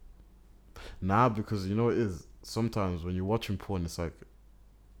 Nah, because you know what it is. Sometimes when you're watching porn, it's like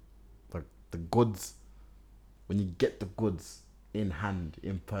the goods. When you get the goods in hand,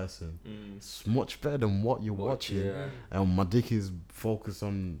 in person, it's much better than what you're watching. Yeah. And my dick is focused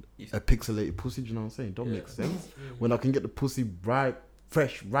on a pixelated pussy. Do you know what I'm saying? Don't make sense. When I can get the pussy right,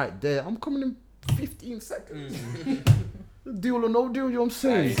 fresh, right there, I'm coming in 15 seconds. Deal or no deal, you know what I'm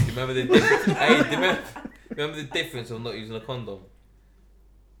saying? Hey, do you remember the difference? Hey, do you remember the difference of not using a condom?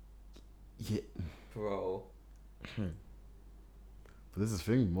 Yeah. Bro. But this is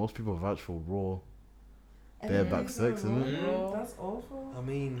the thing, most people vouch for raw. And Bareback it is sex, isn't horrible. it? That's awful. I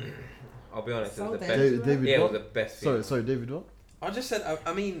mean, I'll be honest, it So was the dangerous. best. David, Yeah, it what? was the best thing. Sorry, David, what? I just said,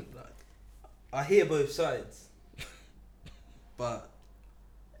 I mean, like, I hear both sides, but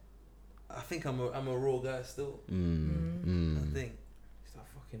I think I'm a raw guy still. I think. It's that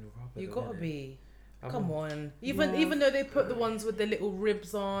fucking rubber. You though, gotta innit? be. I'm- Come on. Even Yeah. even though they put the ones with the little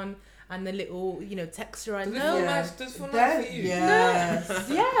ribs on and the little, texture, I Does it know. feel Yeah. nice? Does it feel nice That, for you? yes.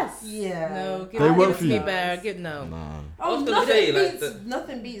 Yes. Yeah. No, give, They give work it for to me, you. Bear. Give no. Nah. I was Oh, gonna nothing say, like, beats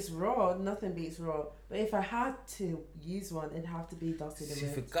nothing beats raw. Nothing beats raw. But if I had to use one, it'd have to be dusted See,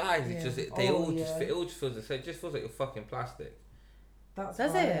 and for ripped. guys, Yeah. it just it all just feels the same. It just feels like you're fucking plastic. That's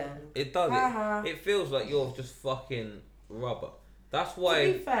Does vile. it? It does. Haha. It feels like you're just fucking rubber. That's To be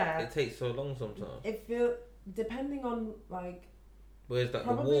why fair, it takes so long sometimes. it feel depending on like Whereas like the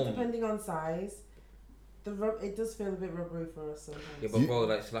probably warm, depending on size, it does feel a bit rubbery for us sometimes. yeah, but You- bro,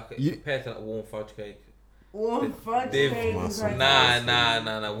 like it's like you- compared to that warm fudge cake. Warm fudge Div- cake is Muscle. like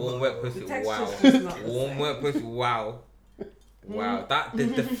Nah. Warm wet The pussy. texture's Wow. just not the Warm same. wet pussy. Wow. Wow. That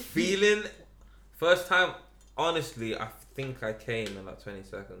the feeling. First time, honestly, I think I came in like 20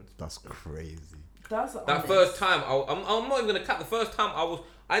 seconds. That's crazy. That's That honest. first time, I'm not even gonna cap. The first time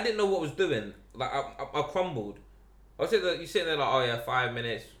I didn't know what I was doing. Like I crumbled. I was sitting there, you sitting there like, oh yeah, 5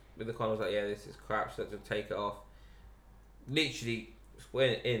 minutes with the condom. I was like, yeah, this is crap. So just take it off. Literally,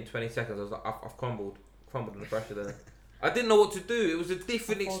 in 20 seconds, I was like, I've crumbled under the pressure. Then I didn't know what to do. It was a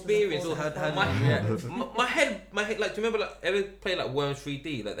different experience. So how My did you head, react? my head. Like, do you remember like ever playing like Worms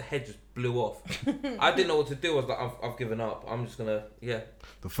 3D? Like the head just blew off. I didn't know what to do. I was like, I've given up. I'm just gonna, yeah.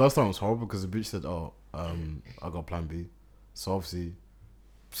 The first time was horrible because the bitch said, "Oh, I got plan B." So obviously,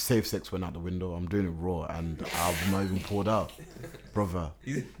 safe sex went out the window. I'm doing it raw, and I've not even pulled out, brother.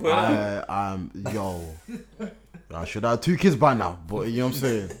 I should have 2 kids by now, but you know what I'm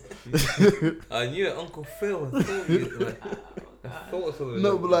saying. I knew it, Uncle Phil. I thought you, like, I thought it was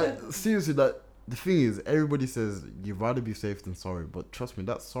No, but like seriously, like the thing is, everybody says you'd rather be safe than sorry, but trust me,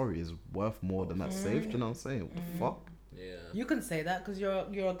 that sorry is worth more than that safe. Do you know what I'm saying? What the fuck? yeah. You can say that because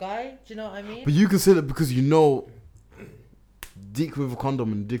you're a guy. Do you know what I mean? But you can say that because you know, dick with a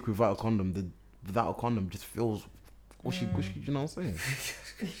condom and dick without a condom, without a condom just feels gushy gushy. Do you know what I'm saying?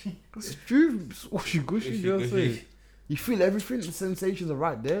 It's true. It's gushy gushy. You know what I'm saying? You feel everything. The sensations are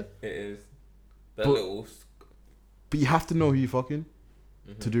right there. It is. That But- little. But you have to know who you're fucking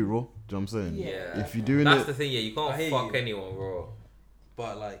to do it raw. Do you know what I'm saying? Yeah. If you're doing That's it, the thing. Yeah, you can't I hear fuck you. anyone raw.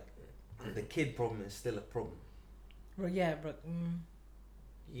 But like, the kid problem is still a problem. Well, yeah, but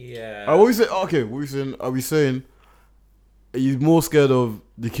Yeah. what we say? Okay, what we saying? Are we saying? Are you more scared of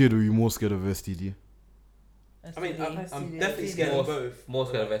the kid or are you more scared of STD? I mean, I'm STD. definitely scared of both. More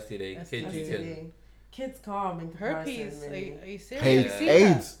scared of STD. STD. Kids, you can. Kids calm in comparison. Herpes. Really. Are you serious? Hey, Have you seen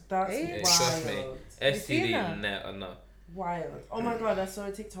AIDS. That's AIDS. Trust me. wild. you seen STD, that? no. Wild. Oh my god, I saw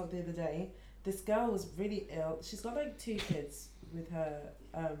a TikTok the other day. This girl was really ill. She's got like 2 kids with her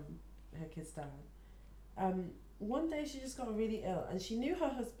kid's dad. One day she just got really ill and she knew her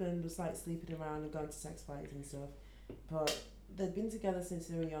husband was like sleeping around and going to sex parties and stuff. But they'd been together since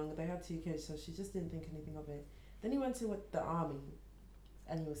they were young. They had 2 kids, so she just didn't think anything of it. Then he went to the army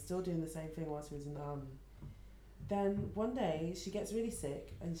and he was still doing the same thing whilst he was in the army. Then one day she gets really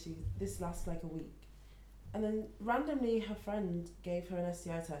sick and this lasts like a week. And then randomly her friend gave her an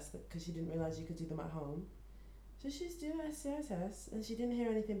STI test because she didn't realise you could do them at home. So she's doing an STI test and she didn't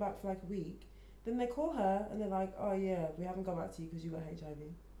hear anything back for like a week. Then they call her and they're like, oh yeah, we haven't got back to you because you got HIV.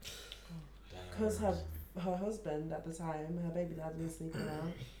 Because her husband at the time, her baby dad, was sleeping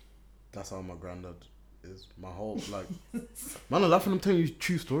around. That's how my granddad is. My whole like, man, I'm laughing. I'm telling you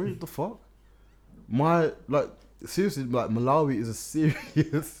true story. What the fuck? Seriously, like Malawi is a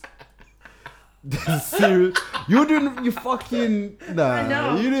serious. Serious. You're doing you fucking I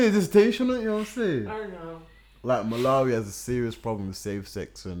know. You doing dissertation, you know what I'm saying? I don't know. Like Malawi has a serious problem with safe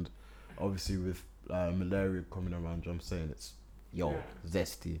sex and obviously with malaria coming around. You know what I'm saying it's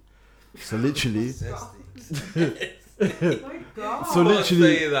zesty. So literally. Oh my god. So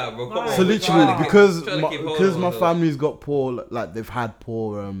literally. Say that, bro. Come on. So literally, Wow. because my family's got poor, like they've had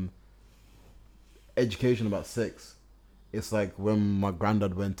poor education about sex. It's like when my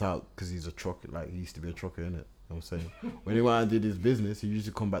granddad went out, because he's a trucker, like he used to be a trucker, innit? You know what I'm saying? When he went out and did his business, he used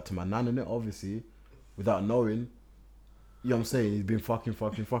to come back to my nan, innit? Obviously, without knowing. You know what I'm saying? He's been fucking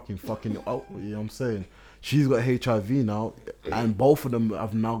out. You know what I'm saying? She's got HIV now, and both of them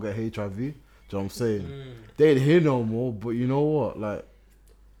have now got HIV. Do you know what I'm saying? They ain't here no more, but you know what? Like,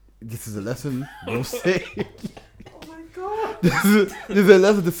 this is a lesson. You know what I'm saying? Oh my god. This is a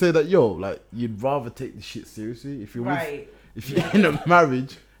lesson to say that, like, you'd rather take the shit seriously. If you're if you're in a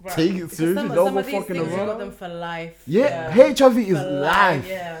marriage, take it seriously. Some Don't of go these fucking things you got around. them for life. Yeah, HIV is For life.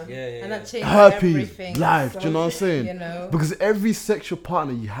 Yeah. Yeah. And that changes Herpes, everything. life. Do you know what I'm saying? You know. Because every sexual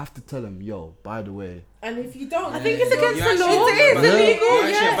partner, you have to tell them, yo, by the way, And if you don't, I think it's Yeah. against You're the law. actually- It is Yeah. illegal. You're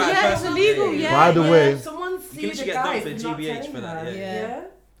actually a bad Yeah, it's person. illegal. Yeah. Yeah. By the way- someone You sued should a get guy done for for not GBH telling for that, her. yeah.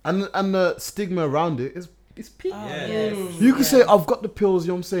 and the stigma around it is peak. Oh, Yeah. yes. You can say, I've got the pills, you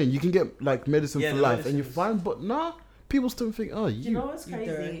know what I'm saying? You can get like medicine Yeah, for the life and you're medicines. fine, but nah, people still think, oh, Do you know what's You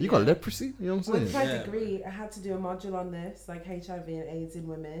crazy? dirty. you got leprosy, you know what I'm With saying? my Yeah. degree, I had to do a module on this, like HIV and AIDS in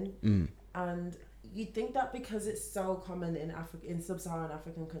women. And you'd think that because it's so common in in sub-Saharan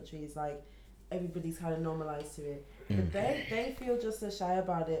African countries, like everybody's kind of normalized to it. But they feel just as shy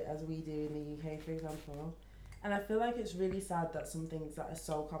about it as we do in the UK, for example. And I feel like it's really sad that some things that are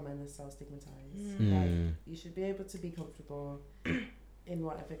so common are so stigmatized. Like, you should be able to be comfortable in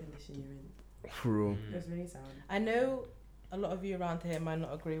whatever condition you're in. For real. It's really sad. I know a lot of you around here might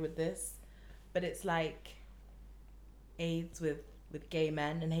not agree with this, but it's like AIDS with gay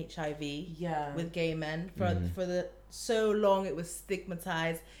men and HIV Yeah. with gay men for the so long it was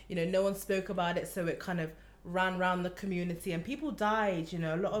stigmatized. You know, no one spoke about it, so it kind of ran around the community and people died. You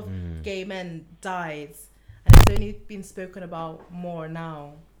know, a lot of gay men died, and it's only been spoken about more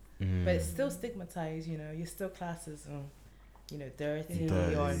now. But it's still stigmatized. You know, you're still classed as dirty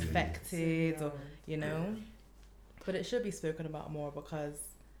Dirty. or infected, or Yeah. you know. But it should be spoken about more because,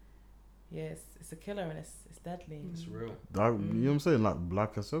 yes, it's a killer and it's deadly. It's real. You know what I'm saying?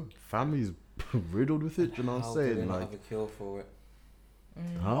 Like I said, family's riddled with it, you know what I'm How do they saying? not Like, have a cure for it?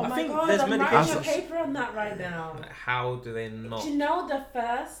 huh? Oh I my think god, there's I'm writing a medications. paper on that right now. Like, how do they not? Do you know the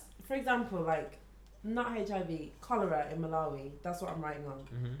first, for example, like, not HIV, cholera in Malawi? That's what I'm writing on.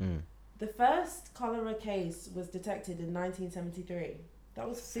 Mm-hmm. The first cholera case was detected in 1973. That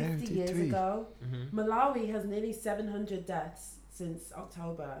was 50 years 73. ago. Mm-hmm. Malawi has nearly 700 deaths since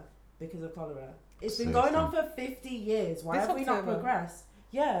October because of cholera. It's been Same going thing. on for 50 years. Why This have we not October? progressed?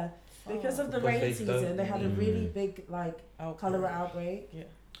 Yeah, because of the Because rainy they season, don't they had a need- really big, like, cholera outbreak. Yeah.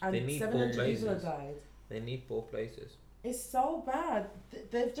 And They need 700 poor people have places. died. They need poor places. It's so bad.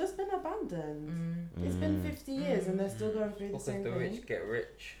 They've just been abandoned. It's been 50 years and they're still going through the Because same the thing. rich get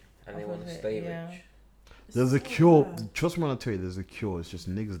rich and they Off want of to it, stay yeah. rich. It's There's a so cure. bad. Trust me when I tell you, there's a cure. It's just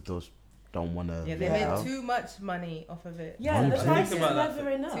niggas just don't want to. Yeah, they Yeah. made too much money off of it. Yeah, the 100%. price is Think about that never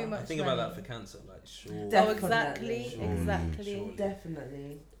for- enough. Too much. I think about money. that for cancer, like sure. Oh, Definitely. exactly, Surely. exactly. Surely.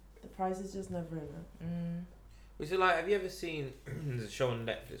 Definitely. The price is just never enough. Which is like, have you ever seen there's a show on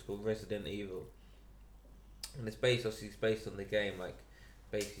Netflix called Resident Evil? And it's based on the game, like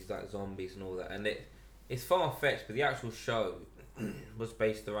basically like zombies and all that. And it's far fetched, but the actual show was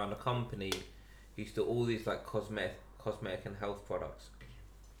based around a company used to all these like cosmetic and health products.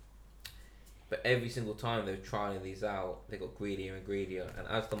 But every single time they were trying these out, they got greedier and greedier, and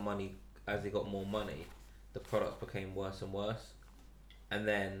as they got more money, the products became worse and worse. And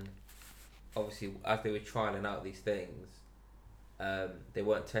then, obviously, as they were trialing out these things, they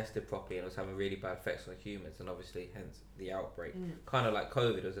weren't tested properly, and it was having really bad effects on humans, and obviously, hence the outbreak. Kind of like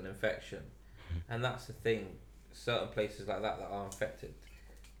COVID was an infection, and that's the thing. Certain places like that are infected,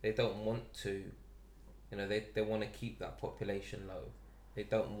 they don't want to, they want to keep that population low. They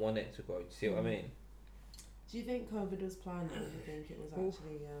don't want it to grow. Do you see what I mean? Do you think COVID was planned, or do you think it was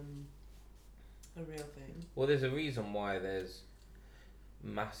actually a real thing? Well, there's a reason why there's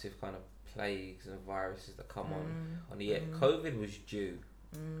massive kind of plagues and viruses that come on the air. COVID was due.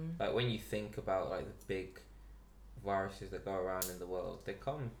 Like when you think about like the big viruses that go around in the world, they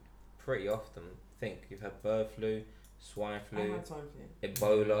come pretty often. Think you've had bird flu, swine flu, I had swine flu,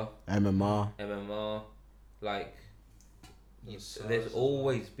 Ebola, MMR, like there's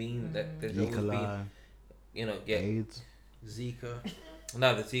always been that. There's always been, AIDS, Zika.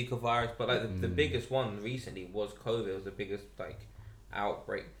 No, the Zika virus, but like the biggest one recently was COVID. It was the biggest like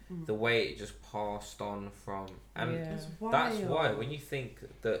outbreak. The way it just passed on from, and that's why when you think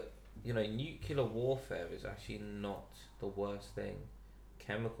that nuclear warfare is actually not the worst thing,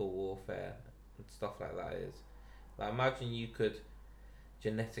 chemical warfare and stuff like that is. Like imagine you could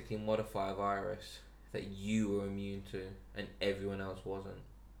genetically modify a virus that you were immune to and everyone else wasn't.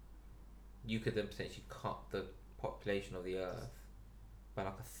 You could then potentially cut the population of the earth by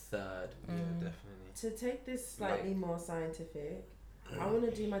like a third. Yeah, definitely. To take this slightly more scientific, I want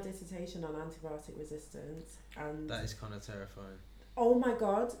to do my dissertation on antibiotic resistance, and That is kind of terrifying. oh my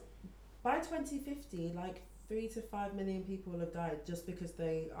god, by 2050, like 3 to 5 million people have died just because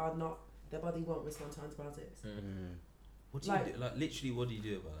their body won't respond to antibiotics. What do you do? Like literally, what do you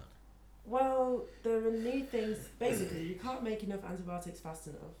do about that? Well, there are new things. Basically, you can't make enough antibiotics fast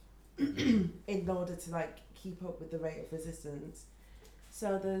enough in order to like keep up with the rate of resistance.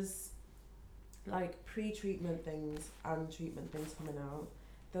 So there's like pre-treatment things and treatment things coming out.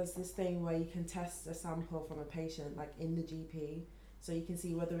 There's this thing where you can test a sample from a patient like in the GP, so you can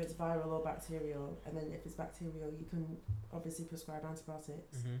see whether it's viral or bacterial, and then if it's bacterial you can obviously prescribe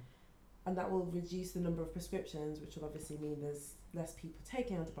antibiotics, and that will reduce the number of prescriptions, which will obviously mean there's less people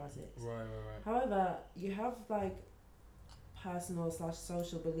taking antibiotics. Right. However, you have like personal /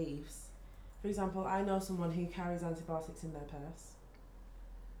 social beliefs. For example, I know someone who carries antibiotics in their purse,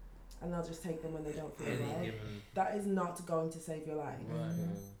 and they'll just take them when they don't feel well. That is not going to save your life.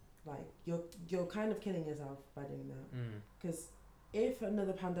 Like you're kind of killing yourself by doing that. Because if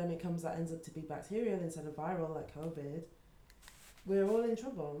another pandemic comes that ends up to be bacterial instead of viral, like COVID, we're all in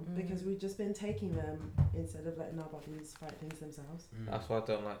trouble because we've just been taking them instead of letting our bodies fight things themselves. That's why I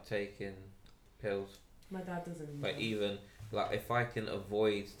don't like taking pills. My dad doesn't. Like even like if I can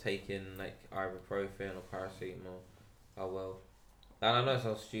avoid taking like ibuprofen or paracetamol, I will. And I know it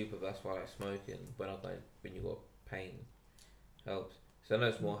sounds stupid, but that's why I like smoking when you got pain helps. So I know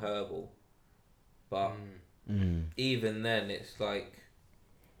it's more herbal, but even then it's like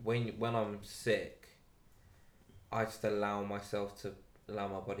when I'm sick, I just allow my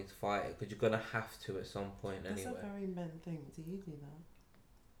body to fight it, because you're gonna have to at some point anyway. That's a very men thing. Do you do that?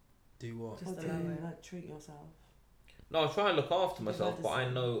 Do what? Just Or do allow it. like treat yourself? No, I try and look after Because myself, but I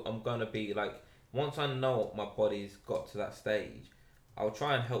know I'm gonna be like, once I know my body's got to that stage, I'll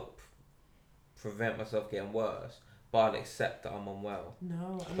try and help prevent myself getting worse, but I'll accept that I'm unwell.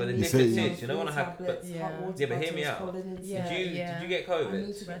 No. But the You difference say- is, when I had, but hear me out. Did you get COVID I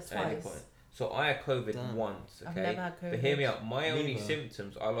need to rest at any twice. point? So I had COVID Damn. once, I've okay? never had COVID. But hear me out. My only Neither.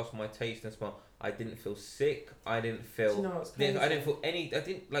 symptoms, I lost my taste and smell. I didn't feel sick. I didn't feel. Do you know what's crazy? I didn't feel any. I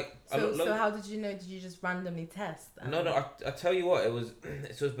didn't like. So how did you know? Did you just randomly test? No. I tell you what. It was.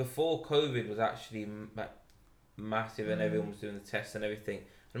 It was before COVID was actually massive, and everyone was doing the tests and everything.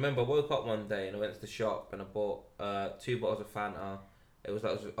 I remember I woke up one day and I went to the shop and I bought 2 bottles of Fanta. It was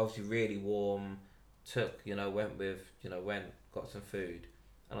obviously really warm. Got some food,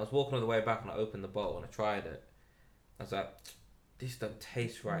 and I was walking on the way back and I opened the bottle and I tried it. I was like, this don't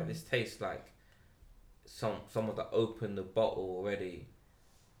taste right. This tastes like someone that opened the bottle already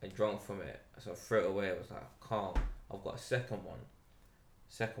and drunk from it. So I threw it away. I was like, calm. I've got a second one.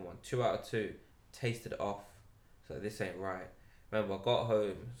 2 out of 2. Tasted it off. So this ain't right. Remember, I got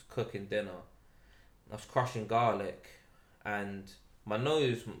home, was cooking dinner. I was crushing garlic, and my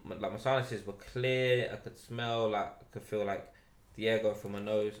nose, my sinuses were clear. I could smell, I could feel like the air going through my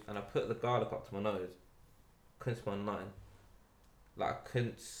nose. And I put the garlic up to my nose. Couldn't smell nothing. I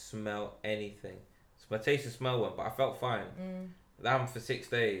couldn't smell anything. So my taste and smell went, but I felt fine. That happened for 6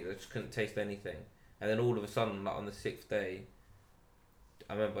 days. I just couldn't taste anything. And then all of a sudden, like on the 6th day,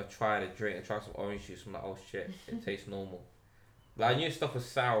 I remember I tried a drink. I tried some orange juice. I'm like, oh shit, it tastes normal. Like I knew stuff was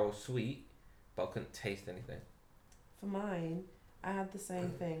sour or sweet, but I couldn't taste anything. For mine, I had the same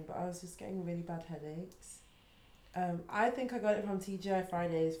thing, but I was just getting really bad headaches. I think I got it from TGI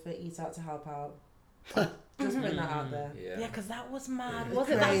Fridays for Eat Out to Help Out. Just putting that out there. Yeah, because that was mad. It's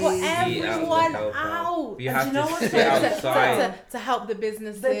Wasn't that crazy. for Eat out to everyone help out? You And have you know to what's sit crazy? outside. To help the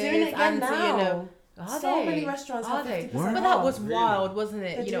businesses. They're doing it again and now. to, you know, are So they? many restaurants Are have they? 50% But that was off. wild, wasn't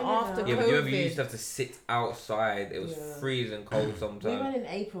it? They're You know, doing it after now. Yeah, COVID. but you remember you used to have to sit outside. It was Yeah. freezing cold We sometimes. went in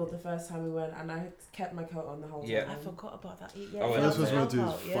April the first time we went, and I kept my coat on the whole Yeah. time. I forgot about that. Yeah, Oh, Eat yeah. Out First to was went Help to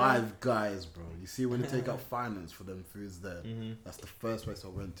Out, is yeah. Five Guys, bro. You see, when you take out finance for them foods there, Mm-hmm. that's the first place I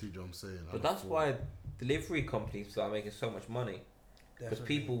went to. Do you know what I'm saying? But that's why delivery companies start making so much money. Because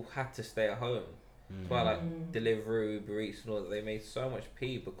people had to stay at home. That's why like Deliveroo, Uber Eats and all that, they made so much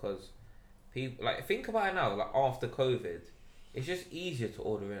P because people, like, think about it now, like after COVID, it's just easier to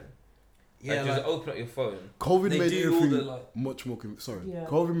order in. Yeah, Like, just open up your phone. COVID They made do all everything the, like- much more. Sorry, Yeah.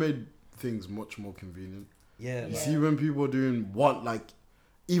 COVID made things much more convenient. Yeah, You Yeah. see, when people are doing what, like,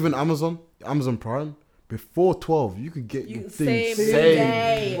 even Amazon Prime, before 12, you could get your thing Same same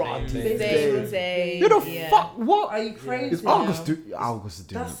day. right Same next Same day. day. You the Yeah. fuck what? Are you crazy? It's August. August is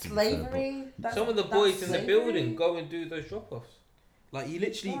doing That's it, to be fair, slavery. That's, Some of the that's boys in the slavery. building go and do those drop-offs. like you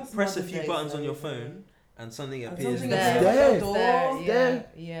literally That's press a modern few day buttons on your slavery. phone and something And appears. something in There. the appears There. at your There, door. yeah, There.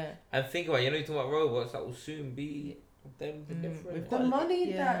 yeah. And think about it, you're talking about robots that will soon be them delivering. we've The got- money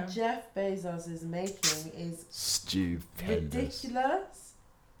Yeah. that Jeff Bezos is making is Stupendous. ridiculous.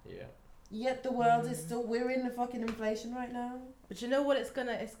 Yeah. Yet the world is still, we're in the fucking inflation right now. But you know what? It's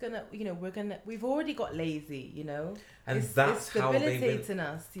gonna, you know, we've already got lazy, you know? And it's that's how they've been. debilitating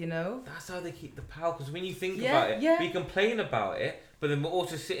us, you know? That's how they keep the power. Because when you think Yeah, about it, yeah. we complain about it, but then we're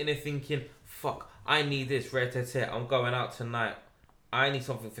also sitting there thinking, "Fuck, I need this. I'm going out tonight. I need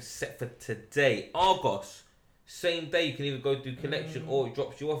something for today." Argos, same day you can either go do collection or it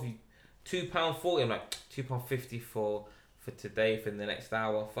drops you off. You £2.40. I'm like £2.50 for today for the next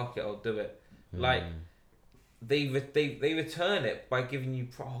hour. Fuck it, I'll do it. Like they return it by giving you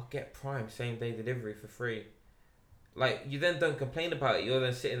get Prime same day delivery for free. Like, you then don't complain about it. You're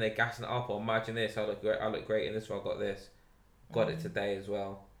then sitting there gassing it up. Or imagine this. I look great in this one. I got this. Got it today as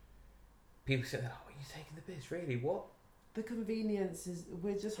well. People say, "Oh, are you taking the piss? Really? What?" The convenience is,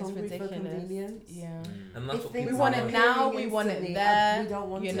 we're just It's hungry for ridiculous. convenience. Yeah. And that's If what things people We want are it want. now, appearing we want it instantly, there, we don't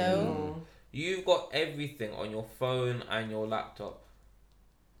want you it know. anymore. You've got everything on your phone and your laptop.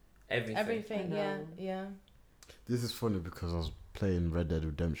 Everything. Everything, I yeah, know. yeah. This is funny because I was playing Red Dead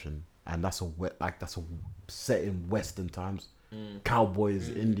Redemption, and that's a set in Western times. Cowboys,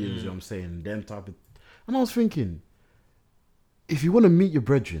 Indians, you know what I'm saying, them type of. And I was thinking, if you want to meet your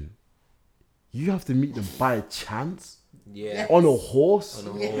brethren, you have to meet them by chance Yeah. on a horse.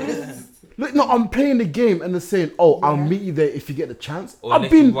 On a Yes. horse. Look, no, I'm playing the game and they're saying, "Oh, I'll Yeah. meet you there if you get the chance." Or I've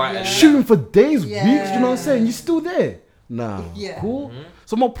unless been you write a shooting letter. for days, Yeah. weeks. You know what I'm saying? You're still there. Nah, Yeah. cool.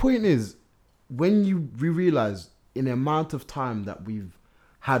 So my point is, when we realize in the amount of time that we've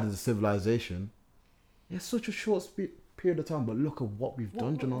had as a civilization, it's such a short period of time. But look at what we've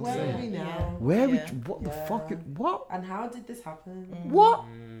done. Do you know what I'm Where are saying? we now? Yeah. Where Yeah. what the Yeah. fuck? What? And how did this happen? What?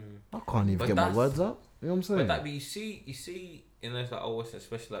 Mm. I can't even But get my that's- words up. You know what I'm saying? But you see in those like old Western,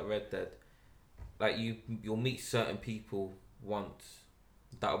 especially like Red Dead, like you'll meet certain people once,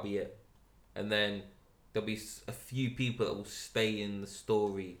 that'll be it, and then there'll be a few people that will stay in the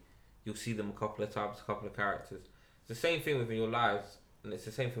story. You'll see them a couple of times, a couple of characters. It's the same thing within your lives, and it's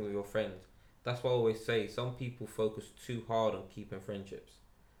the same thing with your friends. That's why I always say some people focus too hard on keeping friendships,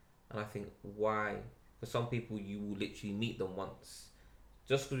 and I think why? Because some people you will literally meet them once.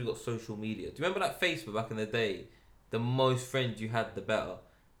 Just because we got social media. Do you remember like Facebook back in the day? The most friends you had, the better.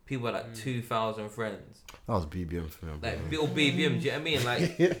 People had like 2,000 friends. That was BBM for me. Like bro. little BBMs, do you know what I mean?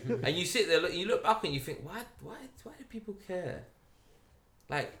 Like, and you sit there, you look back and you think, why do people care?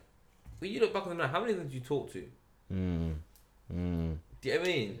 Like, when you look back on them now, how many of them did you talk to? Do you know what I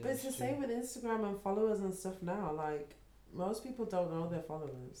mean? But it's the same with Instagram and followers and stuff now. Like, most people don't know their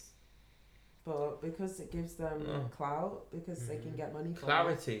followers. But because it gives them clout, because they can get money from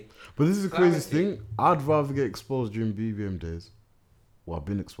Clarity. But this is the craziest Clarity. thing. I'd rather get exposed during BBM days. Well, I've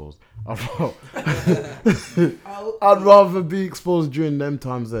been exposed. it. Oh, I'd rather be exposed during them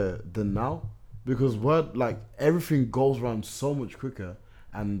times there than now, because everything goes around so much quicker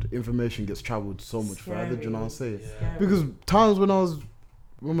and information gets traveled so much further. Do you know what I'm saying? scary. Because times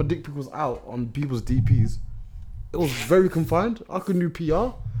when my dick pic was out on people's DPs, it was very confined. I couldn't do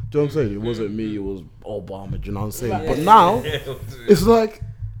PR. Do you know what I'm saying? It wasn't me, it was Obama, do you know what I'm saying? Right. But now, it's like,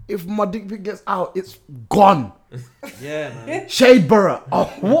 if my dick pic gets out, it's gone. Yeah, man. Shadeborough. Oh,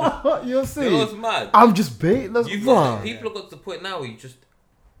 what? You're It was saying? mad. I'm just baitless, You've bro. got, people have got to the point now where you just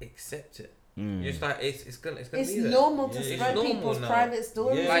accept it. Mm. You're just like, it's gonna It's be there. normal to Yeah, it's spread normal people's now. private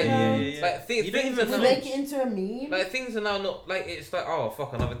stories. Yeah, Like, yeah. Like things, You don't things even are We now, make it into a meme. like things are now not like it's like, oh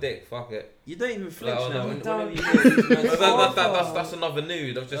fuck, another dick, fuck it. You don't even flinch oh, now. no, Whenever don't. you hear these men It's say, awful. That's another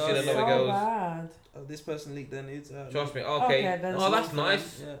nude. I've just Oh, seen yeah. another so girl's. bad. oh, this person leaked their nudes out. Trust me. Okay. Okay, then oh, that's it's nice.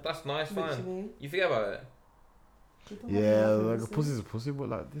 fine, yeah. That's nice. Fine. Literally. You forget about it. People have Yeah, nothing like to a say. pussy's a pussy, but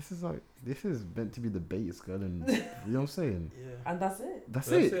like this is meant to be the bait girl, and you know what I'm saying? Yeah. And that's it. That's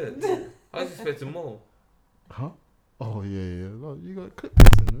That's it. it. I was expecting more. Huh? Oh yeah. No, you got clip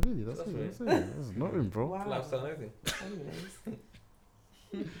this in, really. That's That's it. That's nothing, bro. Wow. Lifestyle and everything.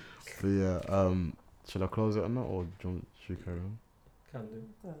 Anyways. But yeah, should I close it or not, or should we carry on? Can do.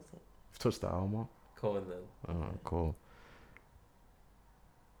 That's it. We've touched the hour mark. Come on then. Alright, cool.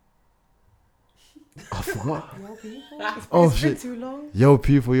 I forgot. Your people. Oh It's been shit. too long. Yo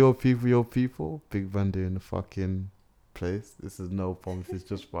people. Big Bandy in the fucking place. This is no promises,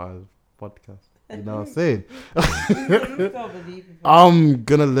 just vibes podcast. You know what I'm saying? Can't believe it. I'm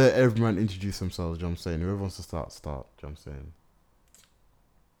gonna let everyone introduce themselves, you know what I'm saying? Whoever wants to start, you know what I'm saying?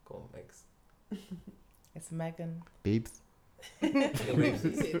 Go on, Megs. It's Megan. Babes?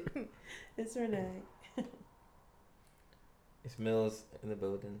 It's Renee. It's Mills in the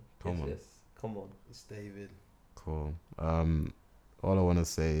building. Come Yes, on. yes. Come on. It's David. Cool. All I wanna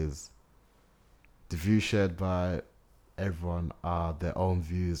say is the views shared by everyone are their own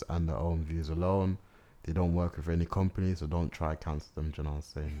views and their own views alone. They don't work with any company, so don't try cancel them, do you know what I'm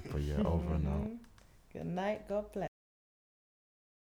saying? But yeah, over and out. Good night. God bless.